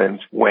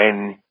Assistant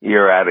when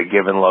you're at a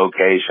given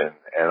location,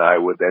 and I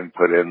would then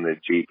put in the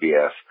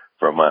GPS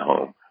from my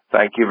home.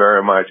 Thank you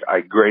very much.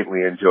 I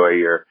greatly enjoy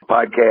your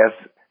podcast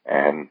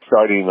and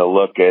starting to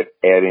look at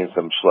adding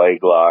some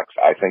Schlage locks.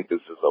 I think this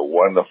is a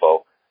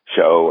wonderful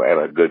show and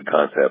a good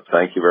concept.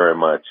 Thank you very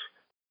much.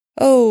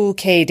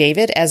 Okay,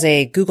 David, as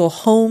a Google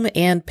Home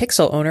and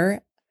Pixel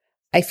owner,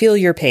 I feel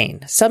your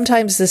pain.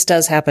 Sometimes this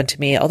does happen to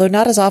me, although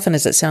not as often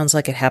as it sounds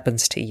like it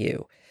happens to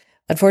you.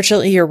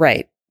 Unfortunately, you're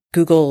right.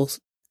 Google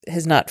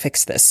has not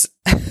fixed this.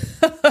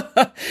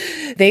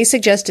 They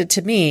suggested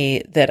to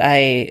me that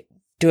I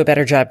do a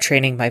better job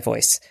training my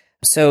voice.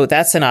 So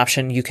that's an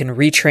option. You can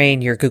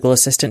retrain your Google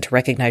Assistant to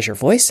recognize your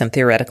voice, and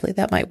theoretically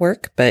that might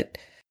work, but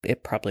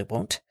it probably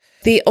won't.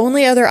 The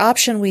only other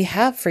option we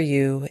have for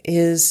you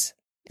is,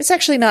 it's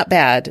actually not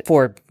bad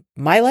for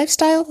my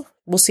lifestyle.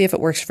 We'll see if it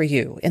works for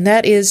you. And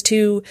that is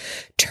to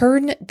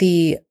turn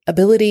the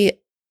ability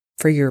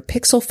for your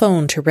Pixel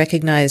phone to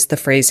recognize the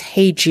phrase,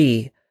 "Hey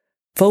G,"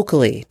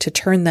 vocally, to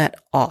turn that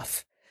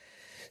off.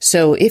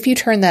 So if you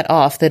turn that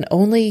off, then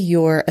only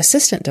your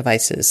assistant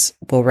devices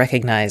will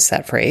recognize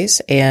that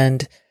phrase,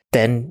 and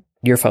then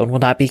your phone will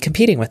not be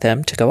competing with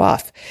them to go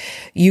off.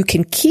 You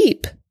can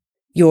keep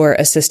your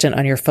assistant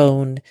on your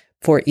phone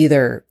for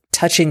either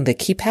touching the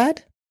keypad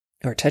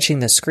or touching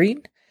the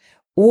screen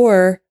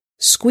or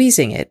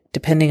squeezing it,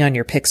 depending on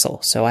your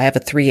Pixel. So I have a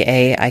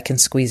 3A, I can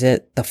squeeze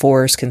it. The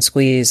 4s can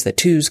squeeze, the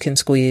 2s can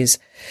squeeze.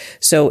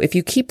 So if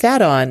you keep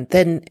that on,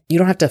 then you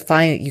don't have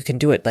to you can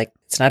do it like,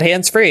 it's not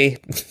hands-free,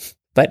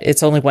 but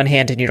it's only one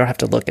hand and you don't have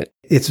to look at it.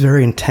 It's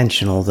very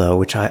intentional though,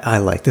 which I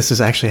like. This is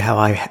actually how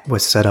I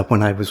was set up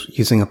when I was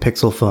using a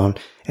Pixel phone.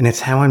 And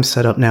it's how I'm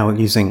set up now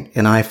using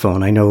an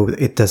iPhone. I know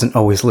it doesn't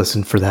always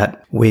listen for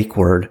that wake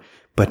word,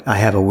 but I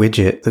have a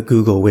widget, the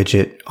Google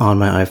widget on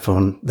my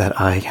iPhone,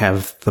 that I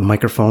have the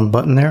microphone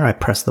button there. I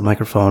press the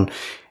microphone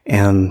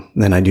and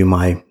then I do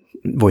my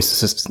voice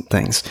assistant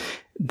things.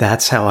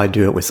 That's how I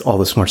do it with all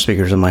the smart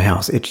speakers in my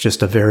house. It's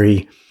just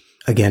very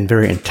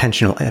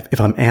intentional.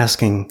 If I'm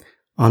asking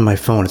on my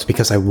phone, it's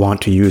because I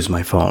want to use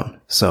my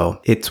phone.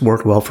 So it's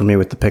worked well for me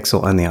with the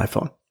Pixel and the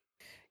iPhone.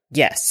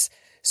 Yes.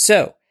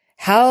 So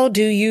how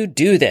do you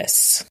do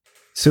this?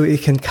 So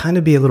it can kind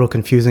of be a little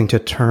confusing to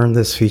turn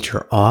this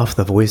feature off,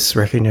 the voice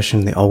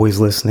recognition, the always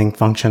listening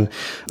function.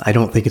 I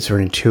don't think it's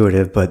very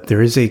intuitive, but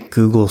there is a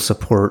Google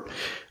support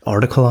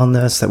article on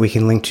this that we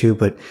can link to.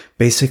 But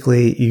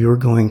basically, you're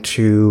going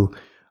to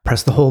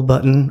press the hold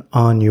button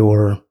on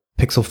your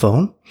Pixel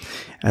phone.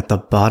 At the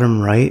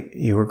bottom right,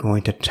 you're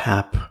going to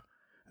tap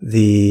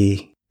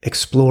the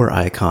Explore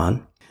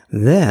icon.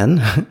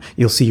 Then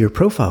you'll see your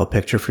profile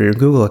picture for your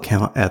Google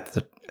account at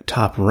the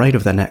top right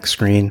of the next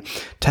screen.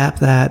 Tap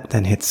that,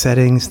 then hit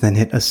Settings, then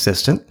hit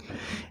Assistant.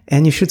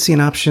 And you should see an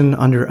option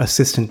under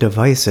Assistant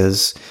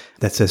Devices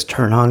that says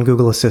Turn on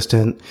Google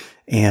Assistant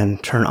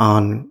and Turn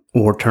on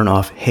or Turn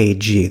off Hey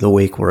G, the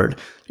wake word.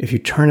 If you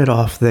turn it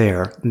off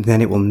there,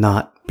 then it will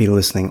not be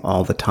listening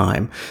all the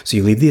time. So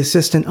you leave the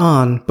assistant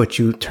on, but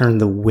you turn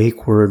the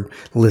wake word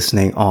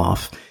listening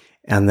off.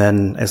 And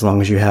then as long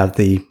as you have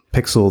the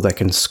Pixel that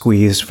can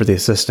squeeze for the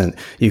assistant,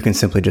 you can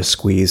simply just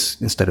squeeze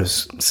instead of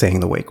saying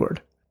the wake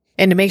word.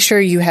 And to make sure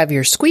you have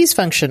your squeeze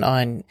function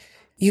on,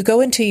 you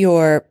go into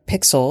your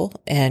Pixel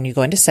and you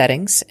go into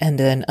Settings, and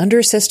then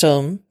under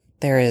System,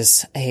 there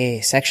is a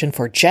section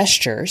for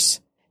Gestures,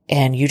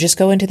 and you just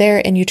go into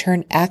there and you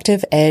turn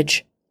Active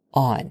Edge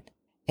on.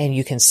 And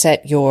you can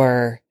set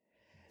your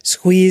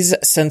squeeze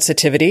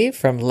sensitivity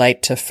from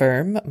light to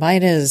firm.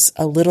 Mine is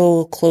a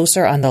little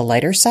closer on the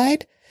lighter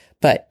side,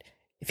 but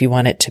if you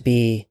want it to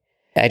be,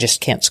 I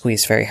just can't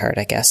squeeze very hard,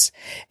 I guess.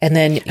 And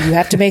then you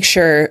have to make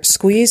sure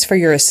squeeze for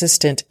your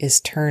assistant is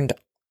turned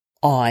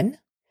on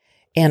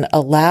and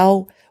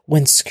allow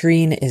when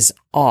screen is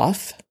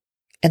off,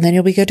 and then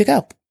you'll be good to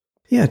go.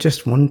 Yeah,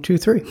 just 1, 2,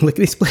 3,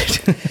 lickety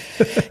split.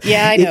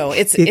 Yeah, I know.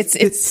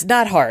 It's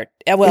not hard.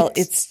 Well,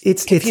 it's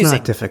confusing. It's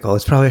not difficult.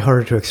 It's probably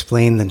harder to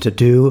explain than to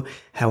do.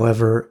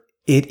 However,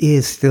 it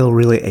is still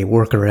really a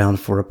workaround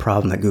for a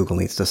problem that Google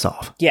needs to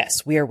solve.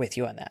 Yes, we are with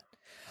you on that.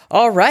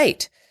 All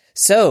right.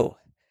 So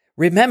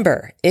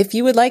remember, if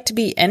you would like to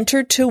be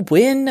entered to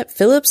win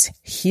Philips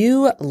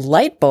Hue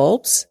light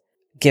bulbs,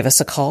 give us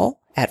a call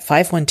at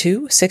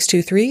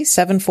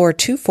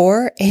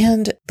 512-623-7424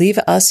 and leave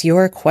us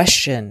your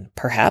question.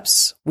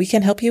 Perhaps we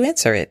can help you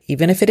answer it,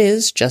 even if it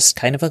is just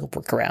kind of a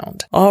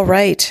workaround. All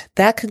right.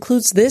 That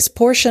concludes this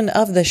portion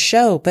of the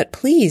show, but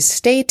please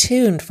stay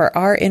tuned for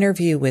our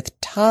interview with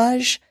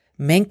Taj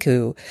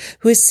Menku,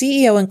 who is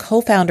CEO and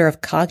co-founder of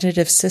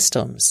Cognitive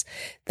Systems.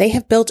 They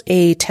have built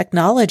a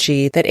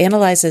technology that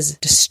analyzes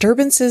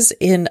disturbances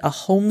in a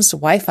home's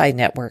Wi-Fi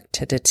network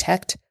to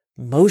detect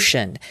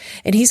motion.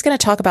 And he's going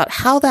to talk about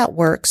how that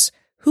works,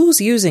 who's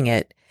using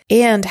it,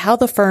 and how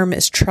the firm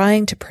is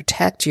trying to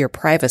protect your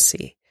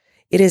privacy.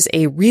 It is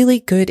a really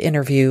good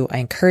interview. I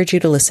encourage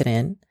you to listen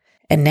in.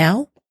 And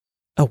now,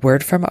 a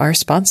word from our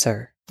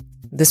sponsor.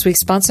 This week's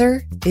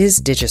sponsor is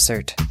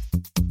DigiCert.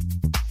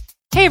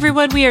 Hey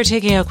everyone, we are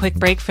taking a quick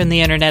break from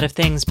the Internet of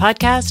Things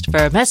podcast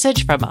for a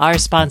message from our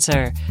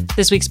sponsor.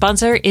 This week's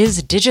sponsor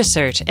is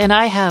DigiCert, and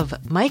I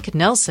have Mike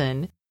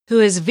Nelson, who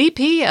is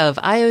VP of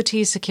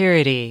IoT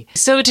Security.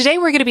 So today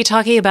we're going to be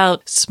talking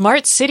about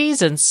smart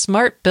cities and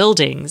smart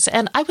buildings,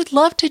 and I would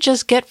love to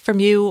just get from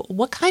you,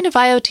 what kind of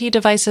IoT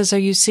devices are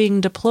you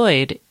seeing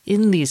deployed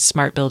in these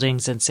smart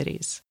buildings and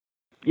cities?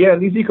 Yeah,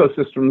 in these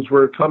ecosystems,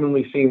 we're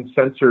commonly seeing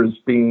sensors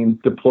being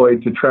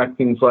deployed to track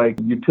things like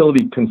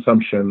utility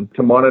consumption,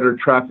 to monitor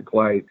traffic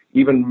light,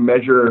 even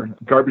measure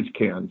garbage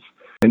cans.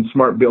 In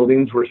smart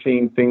buildings, we're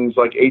seeing things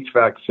like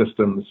HVAC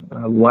systems,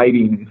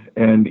 lighting,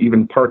 and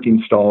even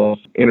parking stalls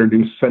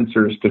introduce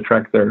sensors to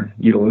track their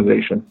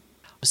utilization.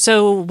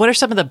 So what are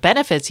some of the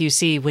benefits you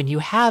see when you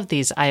have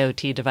these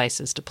IoT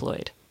devices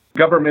deployed?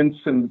 Governments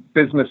and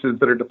businesses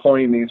that are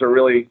deploying these are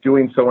really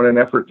doing so in an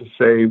effort to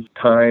save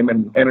time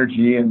and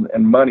energy and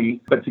money.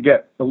 But to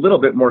get a little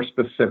bit more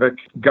specific,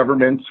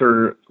 governments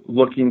are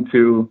looking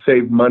to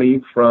save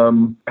money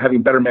from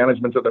having better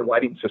management of their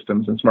lighting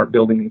systems in smart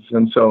buildings.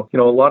 And so, a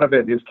lot of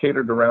it is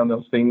catered around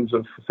those things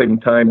of saving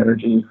time,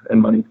 energy,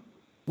 and money.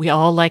 We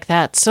all like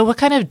that. So what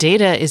kind of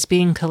data is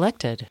being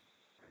collected?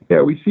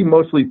 Yeah, we see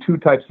mostly two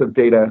types of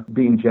data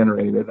being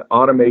generated.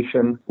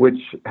 Automation, which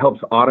helps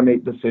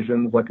automate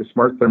decisions like a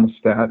smart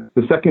thermostat.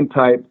 The second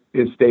type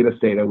is status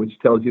data, which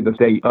tells you the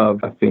state of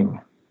a thing.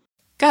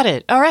 Got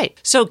it. All right.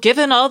 So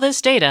given all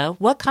this data,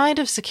 what kind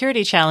of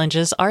security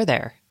challenges are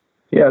there?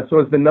 Yeah, so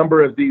as the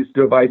number of these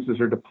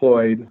devices are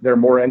deployed, there are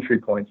more entry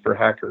points for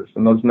hackers,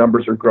 and those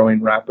numbers are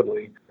growing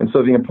rapidly. And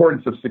so the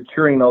importance of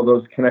securing all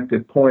those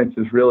connected points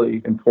is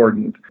really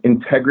important.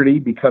 Integrity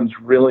becomes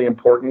really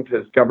important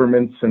as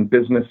governments and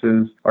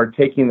businesses are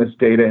taking this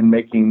data and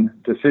making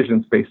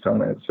decisions based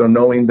on it. So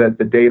knowing that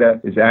the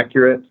data is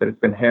accurate, that it's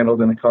been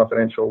handled in a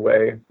confidential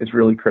way is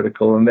really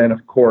critical. And then,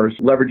 of course,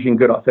 leveraging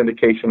good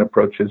authentication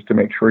approaches to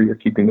make sure you're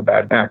keeping the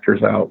bad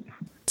actors out.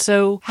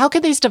 So how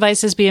can these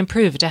devices be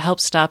improved to help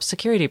stop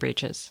security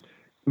breaches?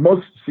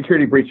 Most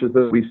security breaches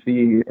that we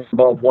see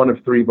involve one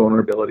of three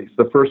vulnerabilities.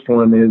 The first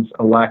one is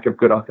a lack of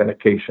good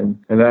authentication,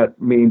 and that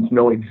means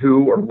knowing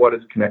who or what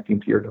is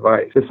connecting to your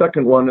device. The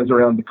second one is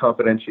around the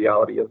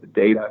confidentiality of the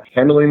data,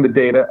 handling the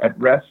data at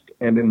rest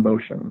and in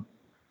motion.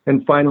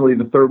 And finally,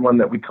 the third one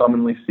that we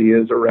commonly see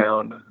is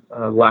around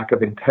lack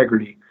of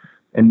integrity,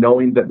 and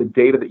knowing that the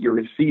data that you're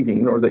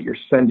receiving or that you're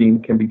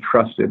sending can be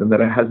trusted and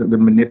that it hasn't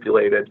been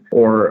manipulated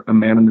or a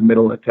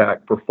man-in-the-middle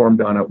attack performed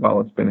on it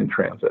while it's been in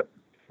transit.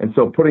 And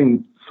so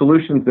putting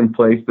solutions in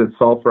place that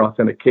solve for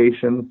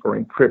authentication,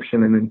 for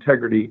encryption, and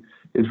integrity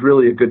is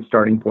really a good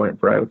starting point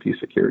for IoT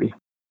security.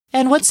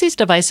 And once these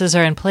devices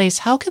are in place,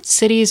 how can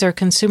cities or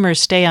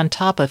consumers stay on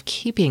top of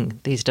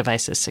keeping these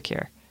devices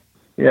secure?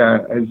 Yeah,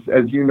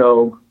 as you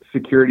know,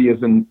 security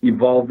is an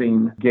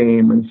evolving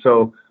game, and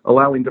so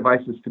allowing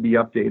devices to be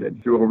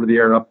updated through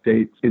over-the-air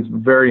updates is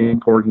very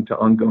important to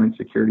ongoing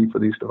security for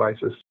these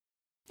devices.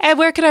 And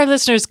where can our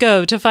listeners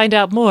go to find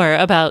out more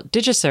about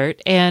DigiCert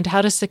and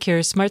how to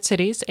secure smart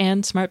cities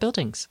and smart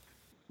buildings?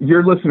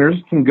 Your listeners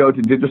can go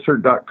to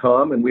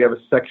digicert.com, and we have a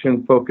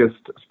section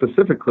focused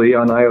specifically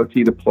on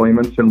IoT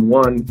deployments and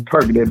one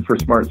targeted for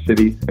smart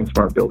city and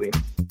smart building.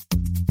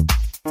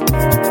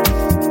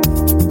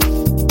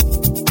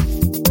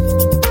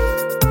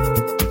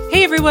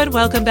 Hey everyone,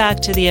 welcome back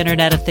to the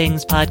Internet of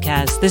Things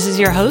podcast. This is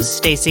your host,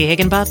 Stacey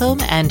Higginbotham,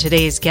 and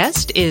today's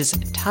guest is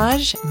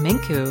Taj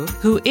Minku,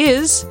 who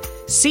is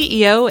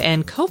CEO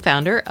and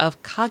co-founder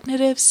of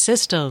Cognitive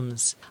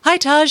Systems. Hi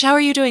Taj, how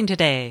are you doing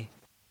today?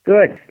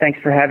 Good. Thanks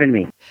for having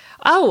me.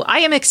 Oh, I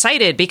am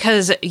excited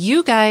because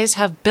you guys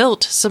have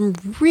built some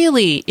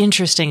really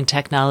interesting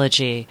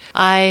technology.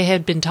 I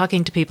had been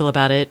talking to people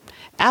about it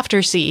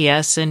after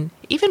CES and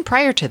even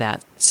prior to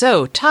that.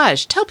 So,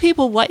 Taj, tell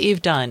people what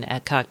you've done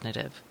at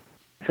Cognitive.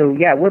 So,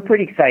 yeah, we're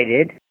pretty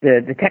excited.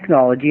 The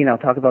technology, and I'll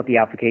talk about the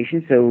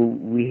application. So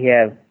we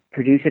have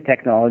produced a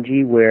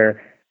technology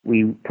where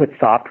we put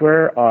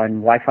software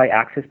on Wi-Fi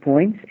access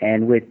points,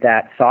 and with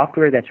that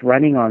software that's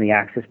running on the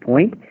access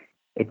point,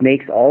 it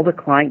makes all the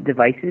client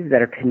devices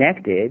that are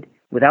connected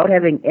without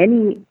having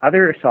any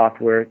other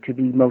software to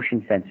be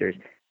motion sensors.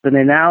 So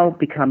they now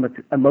become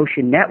a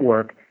motion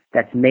network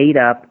that's made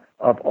up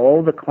of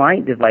all the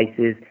client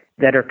devices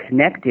that are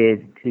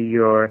connected to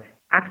your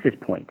access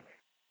point.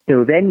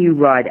 So then you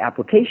ride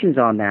applications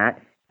on that.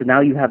 So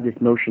now you have this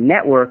motion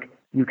network.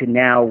 You can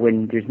now,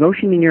 when there's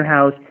motion in your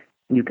house,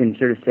 you can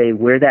sort of say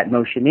where that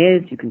motion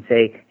is. You can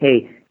say,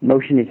 hey,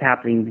 motion is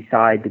happening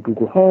beside the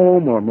Google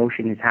Home, or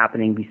motion is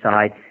happening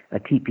beside a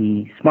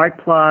TP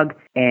smart plug.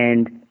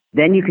 And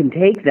then you can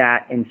take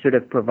that and sort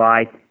of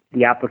provide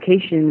the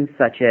applications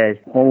such as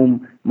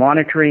home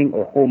monitoring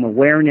or home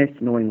awareness,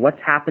 knowing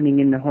what's happening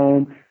in the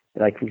home.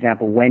 Like, for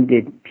example, when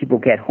did people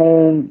get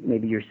home?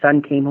 Maybe your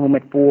son came home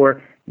at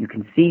 4. You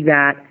can see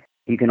that.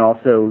 You can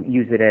also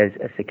use it as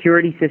a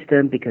security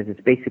system because it's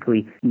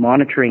basically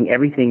monitoring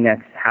everything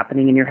that's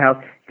happening in your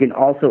house. You can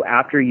also,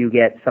 after you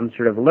get some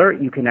sort of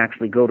alert, you can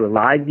actually go to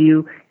live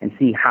view and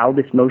see how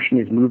this motion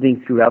is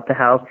moving throughout the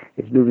house.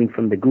 It's moving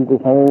from the Google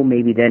Home,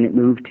 maybe then it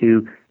moved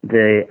to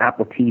the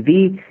Apple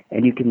TV,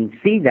 and you can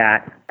see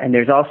that. And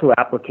there's also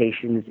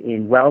applications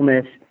in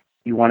wellness.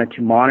 You wanted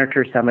to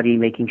monitor somebody,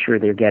 making sure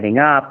they're getting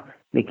up,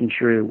 making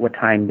sure what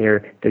time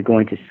they're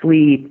going to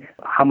sleep,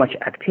 how much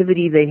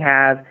activity they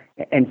have,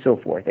 and so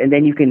forth. And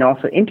then you can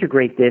also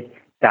integrate this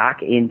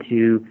back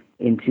into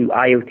into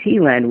IoT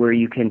land where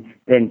you can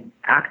then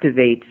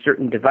activate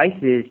certain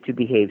devices to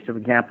behave. So, for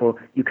example,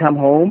 you come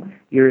home,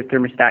 your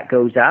thermostat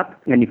goes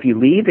up, and if you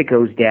leave, it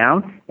goes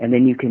down, and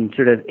then you can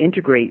sort of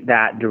integrate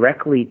that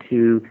directly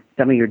to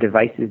some of your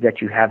devices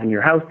that you have in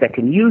your house that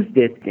can use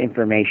this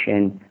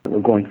information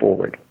going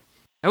forward.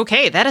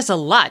 Okay, that is a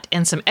lot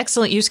and some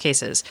excellent use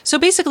cases. So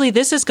basically,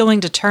 this is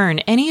going to turn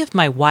any of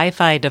my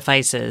Wi-Fi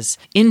devices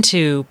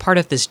into part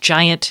of this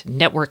giant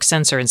network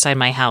sensor inside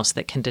my house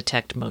that can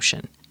detect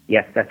motion.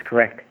 Yes, that's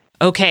correct.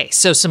 Okay,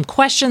 so some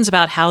questions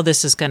about how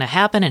this is going to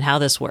happen and how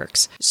this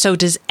works. So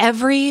does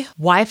every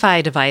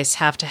Wi-Fi device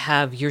have to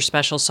have your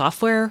special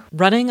software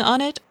running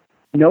on it?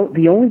 No,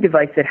 the only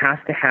device that has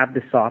to have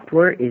the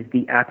software is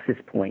the access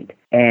point.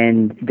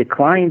 And the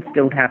clients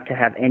don't have to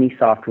have any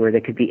software.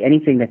 That could be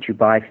anything that you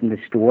buy from the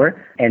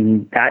store,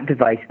 and that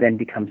device then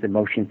becomes a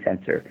motion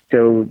sensor.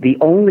 So the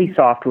only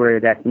software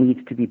that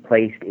needs to be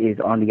placed is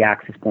on the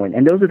access point.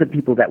 And those are the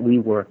people that we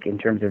work in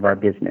terms of our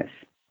business.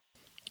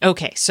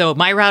 Okay, so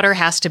my router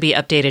has to be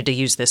updated to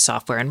use this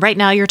software. And right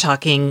now you're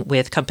talking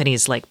with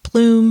companies like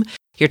Plume,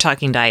 you're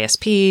talking to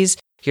ISPs,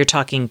 you're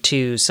talking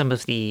to some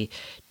of the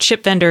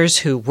chip vendors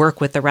who work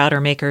with the router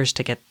makers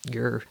to get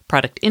your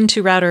product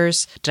into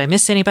routers. Did I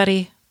miss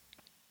anybody?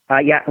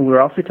 Yeah, and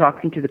we're also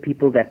talking to the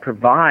people that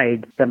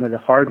provide some of the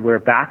hardware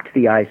back to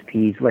the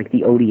ISPs, like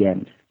the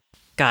ODMs.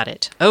 Got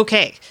it.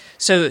 Okay.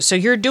 So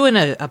you're doing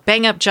a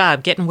bang-up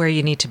job getting where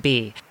you need to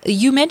be.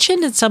 You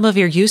mentioned in some of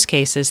your use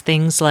cases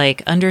things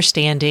like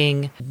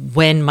understanding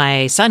when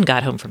my son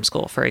got home from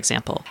school, for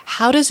example.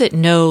 How does it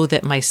know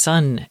that my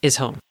son is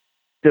home?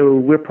 So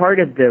we're part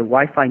of the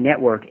Wi-Fi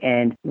network,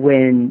 and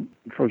when,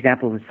 for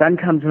example, the son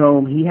comes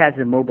home, he has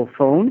a mobile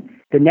phone,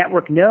 the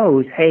network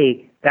knows,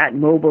 hey, that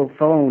mobile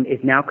phone is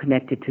now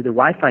connected to the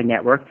Wi-Fi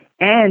network,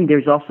 and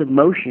there's also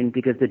motion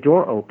because the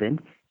door opened,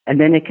 and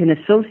then it can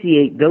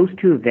associate those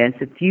two events,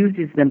 it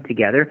fuses them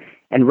together,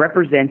 and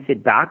represents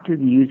it back to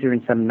the user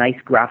in some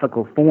nice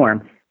graphical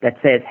form that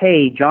says,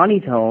 hey,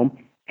 Johnny's home,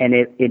 and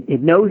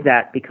it knows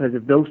that because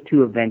of those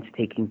two events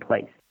taking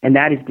place. And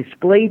that is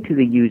displayed to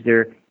the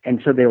user, and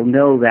so they'll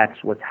know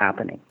that's what's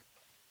happening.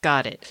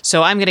 Got it.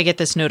 So I'm going to get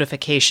this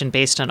notification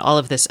based on all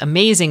of this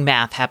amazing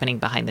math happening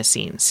behind the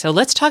scenes. So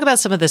let's talk about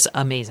some of this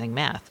amazing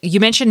math. You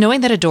mentioned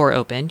knowing that a door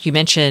opened. You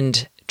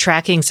mentioned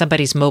tracking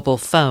somebody's mobile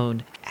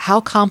phone. How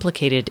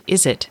complicated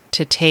is it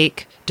to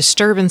take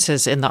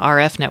disturbances in the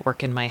RF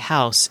network in my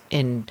house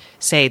and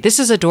say, this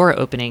is a door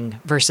opening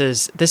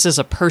versus this is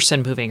a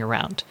person moving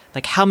around?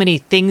 Like, how many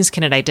things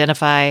can it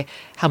identify?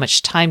 How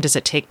much time does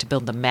it take to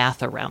build the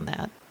math around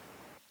that?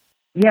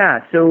 Yeah,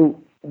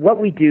 so what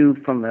we do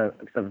from a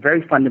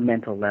very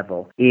fundamental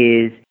level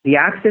is the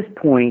access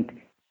point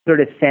sort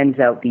of sends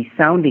out these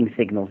sounding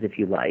signals, if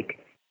you like,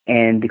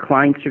 and the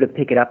clients sort of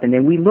pick it up, and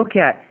then we look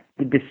at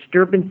the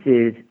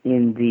disturbances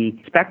in the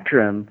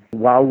spectrum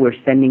while we're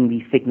sending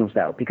these signals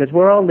out, because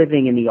we're all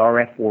living in the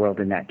RF world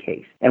in that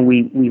case. And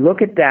we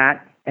look at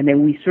that, and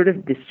then we sort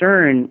of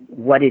discern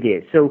what it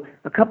is. So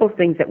a couple of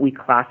things that we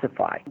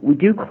classify. We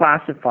do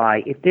classify,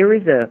 if there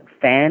is a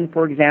fan,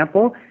 for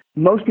example,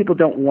 most people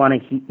don't want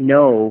to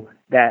know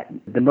that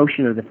the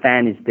motion of the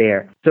fan is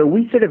there. So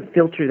we sort of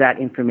filter that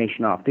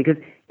information off, because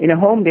in a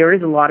home there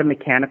is a lot of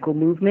mechanical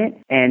movement,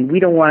 and we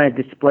don't want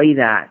to display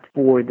that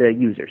for the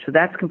user. So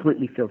that's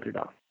completely filtered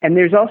off. And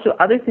there's also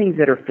other things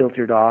that are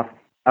filtered off,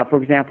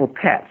 for example,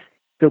 pets.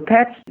 So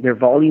pets, their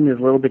volume is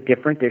a little bit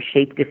different. They're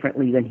shaped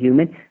differently than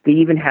human. They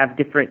even have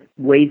different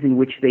ways in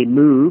which they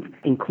move,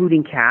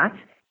 including cats.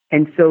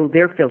 And so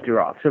they're filtered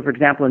off. So, for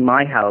example, in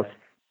my house,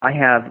 I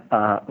have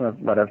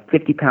a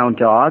 50-pound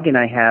dog, and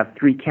I have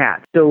 3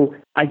 cats. So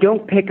I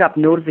don't pick up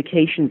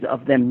notifications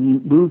of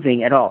them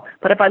moving at all.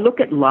 But if I look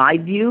at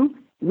live view,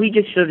 we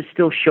just sort of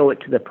still show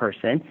it to the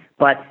person.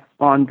 But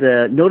on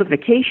the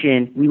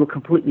notification, we will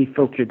completely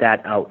filter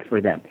that out for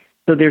them.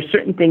 So there's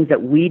certain things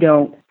that we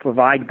don't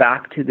provide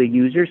back to the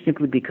user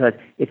simply because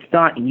it's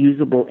not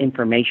usable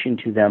information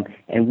to them.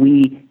 And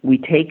we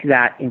take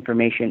that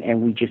information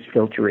and we just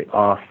filter it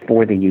off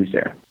for the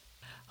user.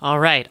 All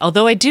right.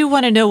 Although I do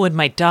want to know when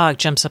my dog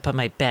jumps up on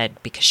my bed,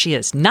 because she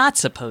is not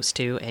supposed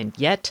to, and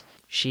yet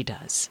she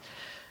does.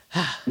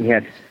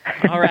 Yes.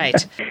 All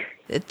right.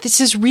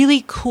 This is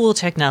really cool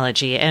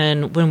technology.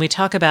 And when we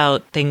talk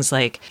about things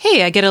like,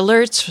 hey, I get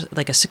alerts,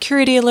 like a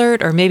security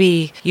alert, or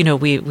maybe,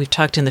 we've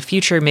talked in the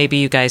future, maybe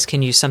you guys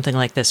can use something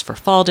like this for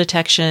fall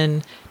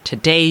detection.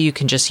 Today, you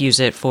can just use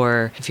it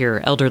for if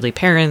your elderly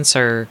parents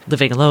are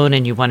living alone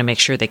and you want to make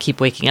sure they keep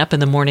waking up in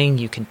the morning,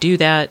 you can do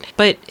that.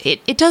 But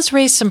it does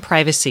raise some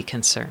privacy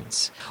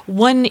concerns.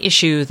 One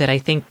issue that I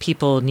think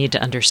people need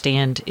to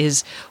understand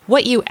is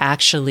what you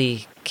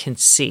actually can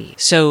see.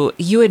 So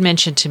you had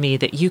mentioned to me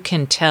that you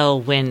can tell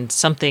when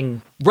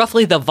something,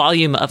 roughly the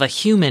volume of a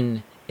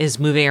human, is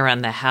moving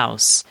around the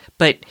house.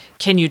 But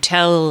can you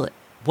tell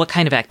what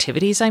kind of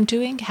activities I'm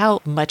doing?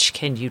 How much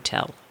can you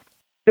tell?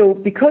 So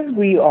because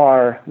we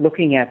are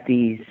looking at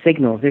these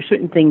signals, there's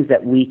certain things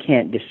that we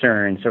can't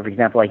discern. So, for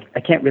example, I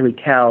can't really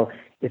tell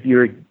if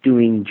you're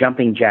doing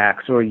jumping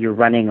jacks or you're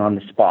running on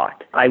the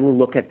spot. I will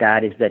look at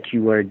that as that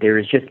there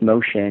is just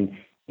motion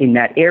in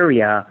that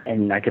area,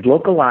 and I could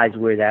localize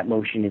where that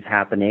motion is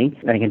happening,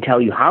 and I can tell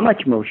you how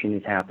much motion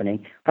is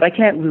happening, but I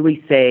can't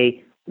really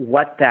say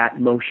what that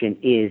motion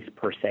is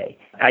per se.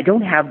 I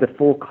don't have the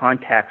full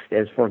context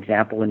as, for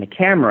example, in the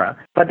camera,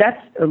 but that's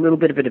a little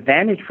bit of an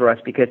advantage for us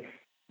because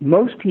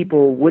most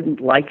people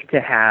wouldn't like to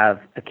have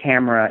a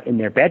camera in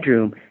their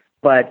bedroom,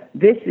 but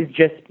this is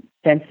just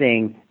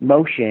sensing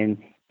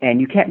motion, and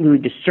you can't really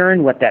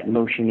discern what that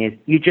motion is.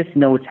 You just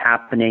know it's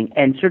happening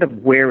and sort of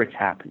where it's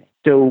happening.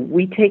 So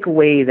we take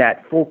away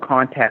that full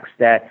context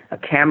that a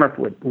camera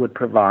would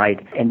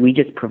provide, and we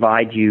just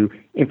provide you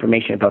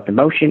information about the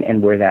motion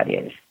and where that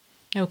is.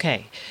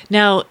 Okay.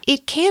 Now,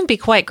 it can be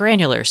quite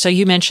granular. So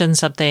you mentioned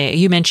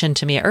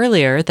to me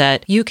earlier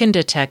that you can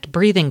detect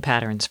breathing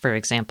patterns, for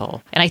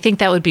example. And I think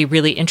that would be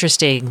really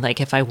interesting,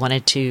 like if I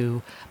wanted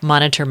to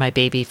monitor my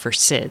baby for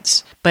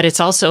SIDS. But it's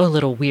also a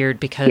little weird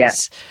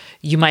because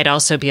you might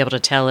also be able to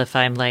tell if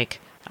I'm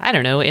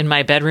in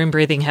my bedroom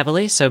breathing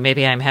heavily, so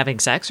maybe I'm having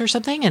sex or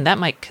something, and that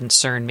might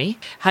concern me.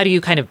 How do you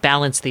kind of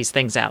balance these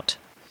things out?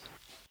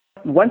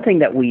 One thing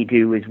that we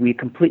do is we're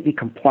completely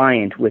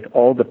compliant with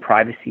all the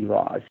privacy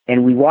laws.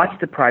 And we watch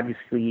the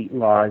privacy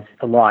laws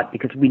a lot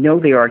because we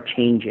know they are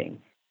changing.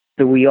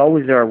 So we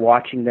always are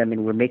watching them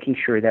and we're making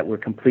sure that we're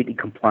completely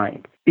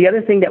compliant. The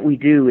other thing that we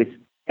do is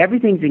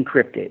everything's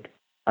encrypted,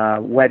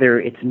 whether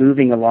it's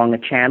moving along a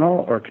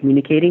channel or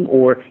communicating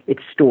or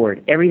it's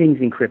stored. Everything's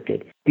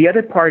encrypted. The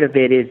other part of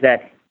it is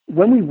that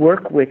when we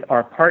work with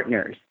our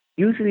partners,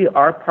 usually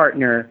our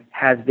partner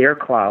has their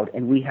cloud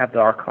and we have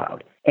our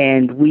cloud.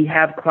 And we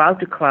have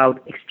cloud-to-cloud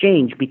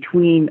exchange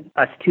between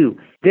us two.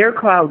 Their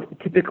cloud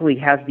typically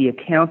has the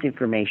account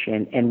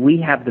information, and we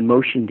have the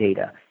motion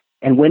data.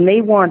 And when they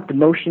want the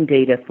motion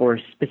data for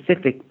a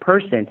specific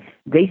person,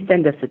 they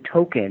send us a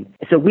token.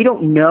 So we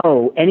don't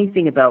know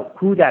anything about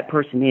who that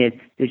person is.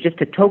 There's just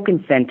a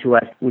token sent to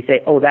us. We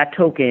say, oh, that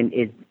token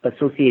is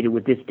associated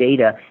with this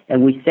data,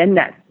 and we send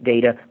that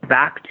data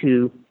back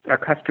to our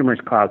customer's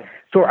cloud.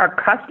 So our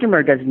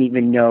customer doesn't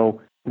even know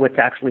what's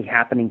actually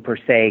happening per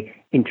se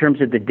in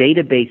terms of the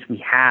database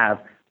we have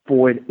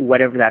for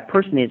whatever that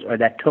person is or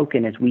that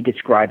token as we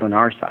describe on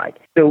our side.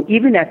 So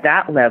even at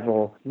that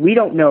level, we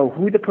don't know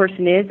who the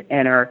person is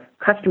and our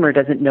customer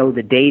doesn't know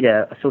the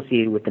data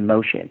associated with the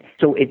motion.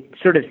 So it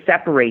sort of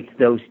separates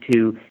those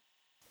two.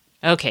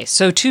 Okay,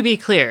 so to be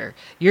clear,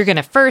 you're going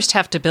to first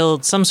have to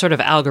build some sort of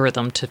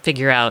algorithm to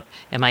figure out,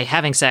 am I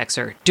having sex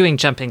or doing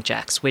jumping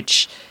jacks,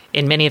 which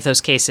in many of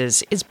those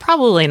cases is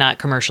probably not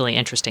commercially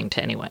interesting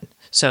to anyone.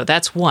 So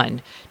that's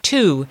 1.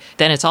 2,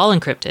 then it's all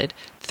encrypted.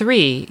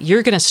 3,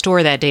 you're going to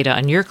store that data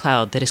on your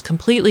cloud that is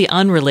completely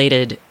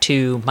unrelated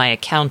to my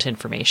account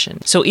information.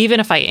 So even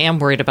if I am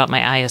worried about my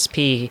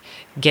ISP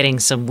getting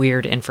some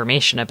weird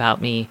information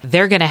about me,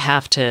 they're going to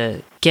have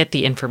to get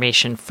the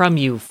information from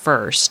you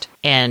first,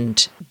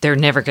 and they're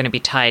never going to be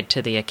tied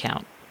to the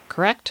account,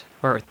 correct?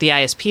 Or the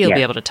ISP will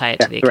be able to tie it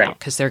to the account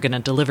because they're going to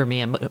deliver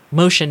me a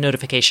motion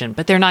notification,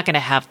 but they're not going to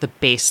have the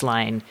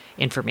baseline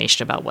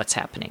information about what's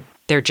happening.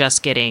 They're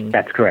just getting...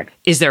 That's correct.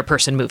 Is there a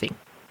person moving?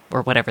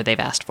 Or whatever they've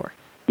asked for.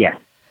 Yes.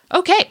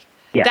 Okay.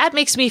 Yeah. That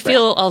makes me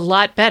feel a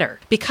lot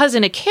better. Because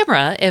in a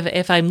camera,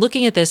 if I'm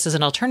looking at this as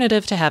an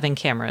alternative to having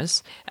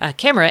cameras, a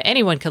camera,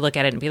 anyone could look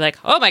at it and be like,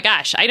 oh my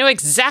gosh, I know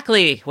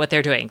exactly what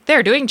they're doing.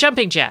 They're doing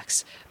jumping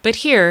jacks. But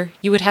here,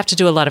 you would have to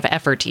do a lot of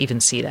effort to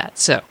even see that.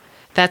 So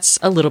that's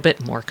a little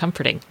bit more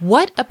comforting.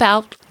 What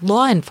about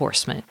law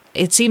enforcement?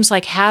 It seems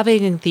like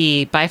having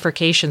the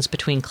bifurcations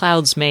between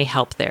clouds may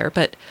help there,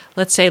 but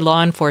let's say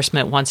law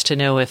enforcement wants to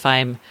know if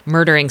I'm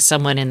murdering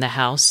someone in the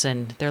house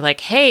and they're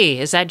like, hey,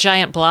 is that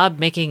giant blob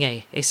making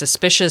a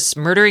suspicious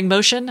murdering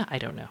motion? I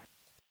don't know.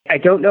 I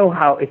don't know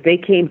how, if they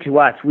came to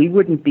us, we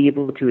wouldn't be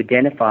able to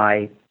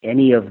identify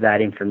any of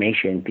that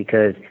information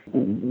because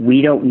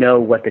we don't know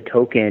what the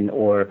token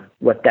or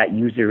what that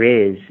user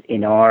is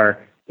in our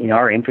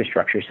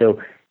infrastructure.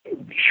 So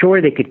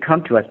sure, they could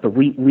come to us, but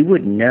we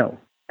wouldn't know,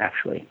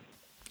 actually.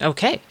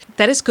 Okay,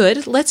 that is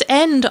good. Let's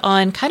end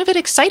on kind of an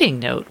exciting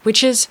note,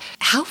 which is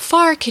how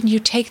far can you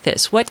take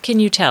this? What can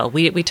you tell?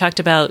 We talked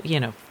about,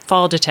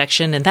 fall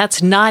detection, and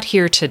that's not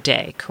here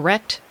today,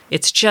 correct?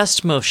 It's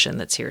just motion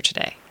that's here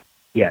today.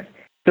 Yes.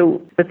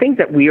 So the things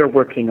that we are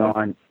working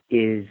on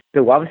is,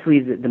 so obviously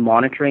the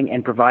monitoring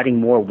and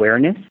providing more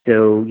awareness.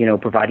 So,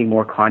 providing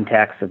more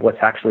context of what's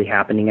actually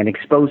happening and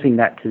exposing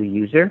that to the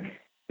user.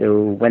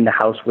 So when the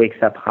house wakes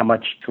up, how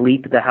much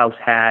sleep the house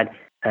had,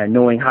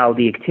 knowing how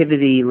the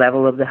activity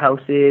level of the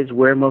house is,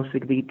 where most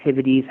of the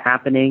activity is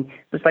happening.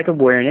 So it's like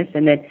awareness.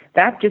 And then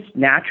that just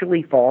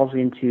naturally falls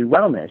into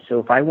wellness. So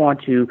if I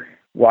want to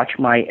watch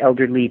my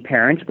elderly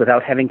parents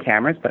without having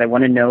cameras, but I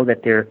want to know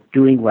that they're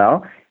doing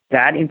well,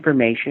 that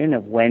information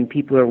of when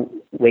people are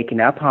waking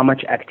up, how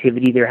much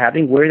activity they're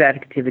having, where that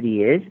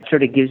activity is,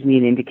 sort of gives me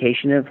an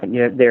indication of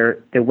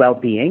their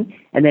well-being.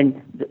 And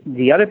then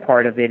the other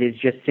part of it is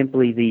just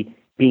simply the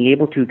being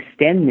able to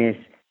extend this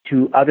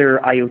to other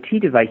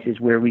IoT devices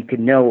where we could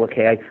know,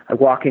 okay, I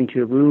walk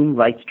into a room,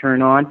 lights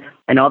turn on,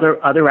 and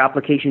other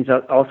applications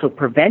are also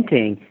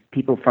preventing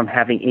people from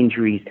having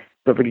injuries.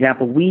 So, for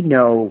example, we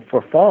know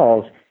for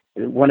falls,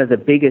 one of the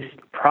biggest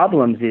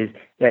problems is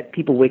that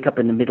people wake up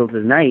in the middle of the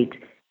night,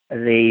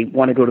 they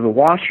want to go to the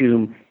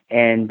washroom,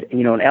 and,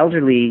 an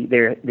elderly,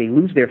 they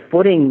lose their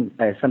footing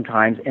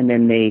sometimes, and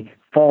then they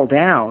fall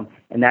down,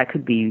 and that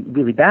could be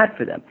really bad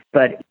for them.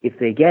 But if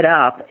they get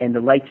up and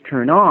the lights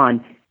turn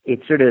on,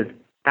 it sort of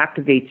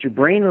activates your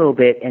brain a little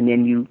bit, and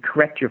then you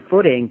correct your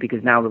footing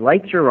because now the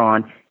lights are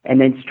on, and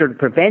then sort of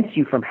prevents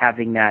you from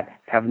having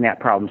that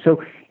problem.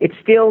 So it's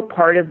still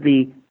part of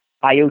the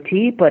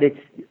IoT, but it's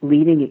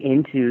leading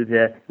into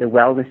the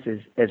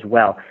wellness as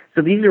well.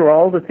 So these are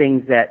all the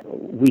things that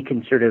we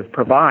can sort of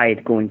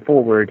provide going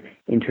forward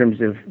in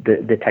terms of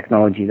the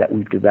technology that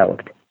we've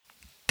developed.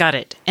 Got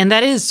it. And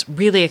that is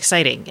really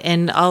exciting.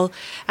 And I'll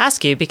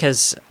ask you,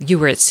 because you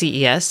were at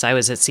CES, I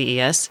was at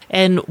CES,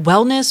 and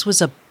wellness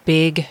was a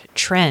big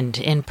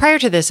trend. And prior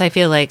to this, I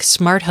feel like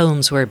smart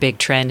homes were a big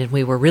trend, and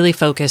we were really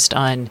focused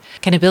on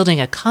kind of building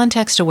a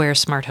context-aware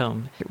smart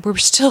home. We're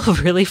still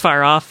really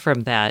far off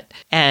from that.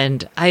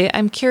 And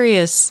I'm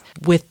curious,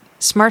 with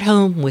smart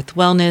home, with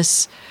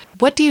wellness,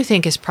 what do you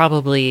think is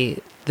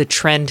probably the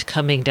trend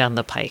coming down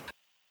the pike?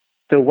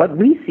 So what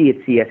we see at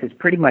CES is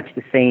pretty much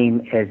the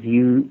same as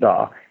you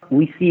saw.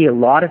 We see a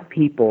lot of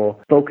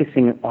people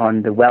focusing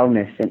on the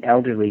wellness and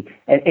elderly,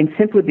 and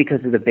simply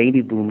because of the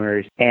baby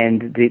boomers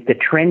and the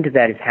trend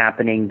that is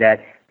happening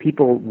that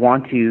people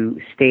want to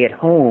stay at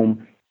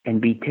home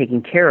and be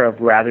taken care of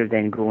rather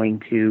than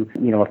going to,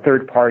 a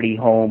third-party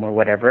home or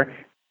whatever.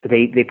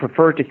 They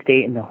prefer to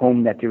stay in the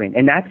home that they're in.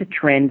 And that's a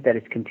trend that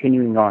is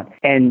continuing on.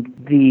 And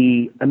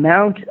the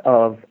amount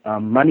of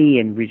money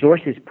and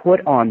resources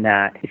put on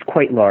that is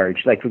quite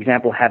large. Like, for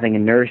example, having a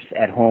nurse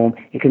at home,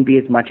 it can be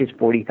as much as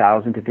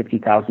 $40,000 to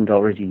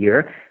 $50,000 a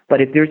year.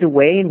 But if there's a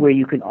way in where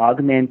you can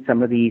augment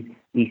some of these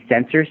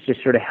sensors to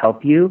sort of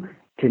help you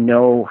to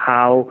know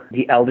how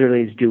the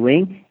elderly is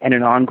doing on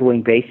an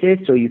ongoing basis,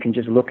 so you can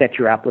just look at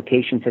your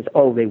application and says,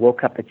 oh, they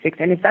woke up at 6.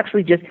 And it's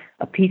actually just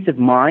a peace of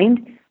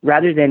mind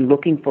rather than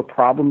looking for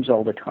problems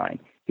all the time.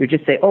 You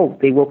just say, oh,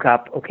 they woke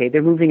up, okay,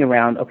 they're moving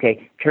around,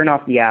 okay, turn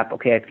off the app,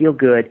 okay, I feel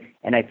good,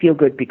 and I feel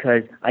good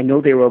because I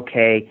know they're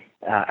okay,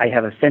 I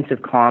have a sense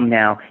of calm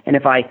now, and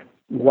if I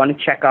want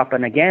to check up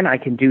and again, I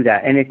can do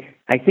that. And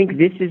I think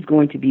this is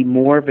going to be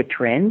more of a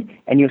trend,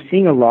 and you're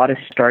seeing a lot of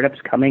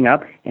startups coming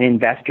up and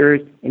investors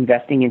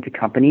investing into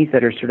companies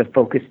that are sort of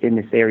focused in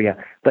this area.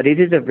 But it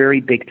is a very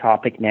big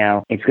topic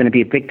now. It's going to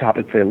be a big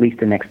topic for at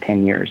least the next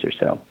 10 years or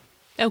so.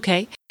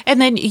 Okay. And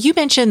then you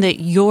mentioned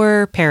that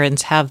your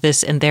parents have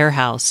this in their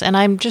house. And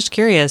I'm just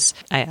curious,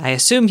 I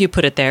assume you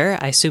put it there.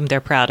 I assume they're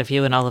proud of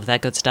you and all of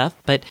that good stuff.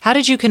 But how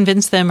did you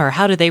convince them, or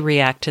how do they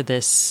react to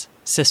this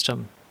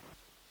system?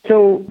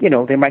 So,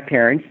 they're my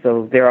parents,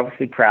 so they're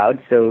obviously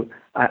proud. So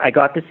I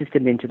got the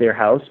system into their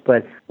house.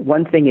 But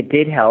one thing it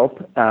did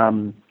help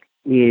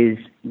is,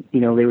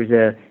 there was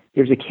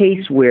a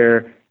case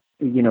where,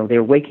 they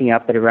were waking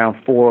up at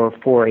around 4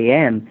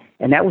 a.m.,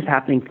 and that was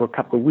happening for a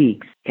couple of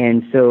weeks.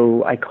 And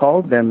so I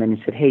called them and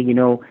said, hey,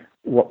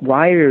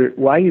 why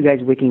are you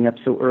guys waking up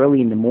so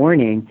early in the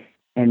morning?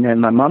 And then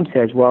my mom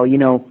says, well,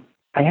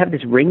 I have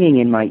this ringing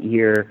in my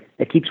ear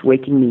that keeps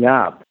waking me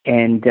up.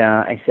 And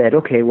I said,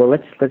 okay, well,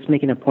 let's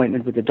make an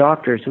appointment with the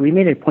doctor. So we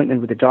made an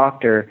appointment with the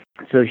doctor.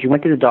 So she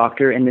went to the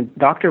doctor, and the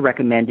doctor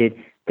recommended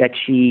that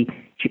she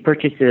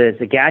purchase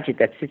a gadget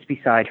that sits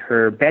beside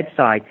her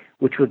bedside,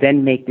 which would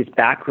then make this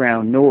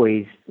background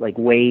noise, like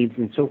waves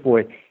and so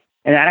forth.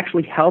 And that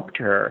actually helped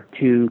her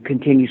to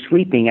continue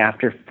sleeping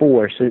after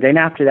 4. So then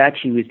after that,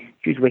 she was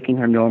waking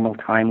her normal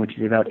time, which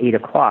is about 8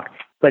 o'clock.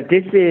 But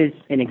this is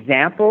an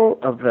example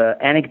of an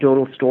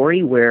anecdotal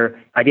story where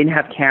I didn't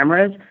have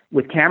cameras.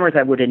 With cameras,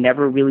 I would have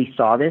never really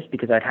saw this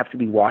because I'd have to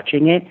be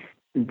watching it.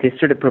 This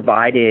sort of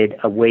provided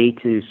a way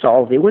to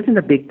solve it. It wasn't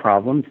a big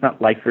problem. It's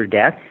not life or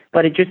death,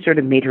 but it just sort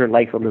of made her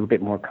life a little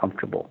bit more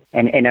comfortable.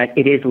 And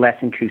it is less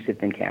intrusive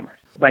than cameras.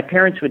 My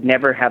parents would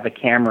never have a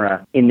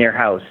camera in their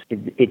house.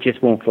 It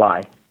just won't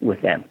fly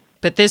with them.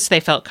 But this they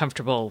felt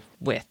comfortable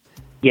with.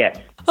 Yes.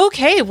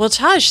 Okay, well,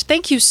 Taj,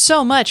 thank you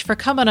so much for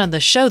coming on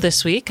the show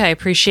this week. I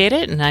appreciate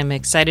it, and I'm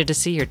excited to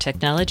see your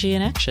technology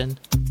in action.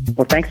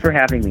 Well, thanks for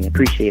having me.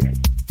 Appreciate it.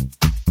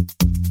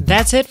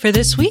 That's it for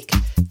this week.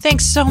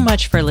 Thanks so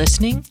much for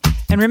listening.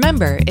 And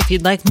remember, if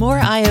you'd like more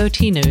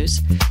IoT news,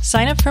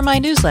 sign up for my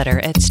newsletter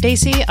at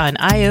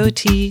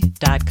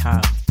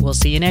stacyoniot.com. We'll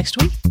see you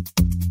next week.